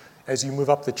them. As you move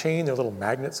up the chain, there are little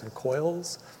magnets and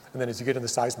coils. And then as you get in the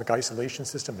seismic isolation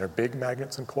system, there are big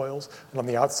magnets and coils. And on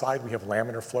the outside, we have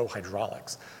laminar flow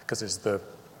hydraulics. Because as the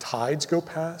tides go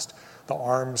past, the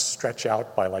arms stretch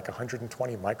out by like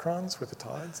 120 microns with the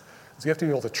tides. So you have to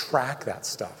be able to track that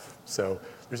stuff. So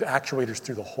there's actuators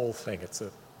through the whole thing. It's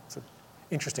an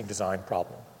interesting design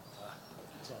problem.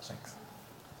 That's awesome. Thanks.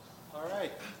 All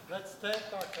right. Let's thank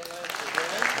Dr. Lantz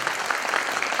again.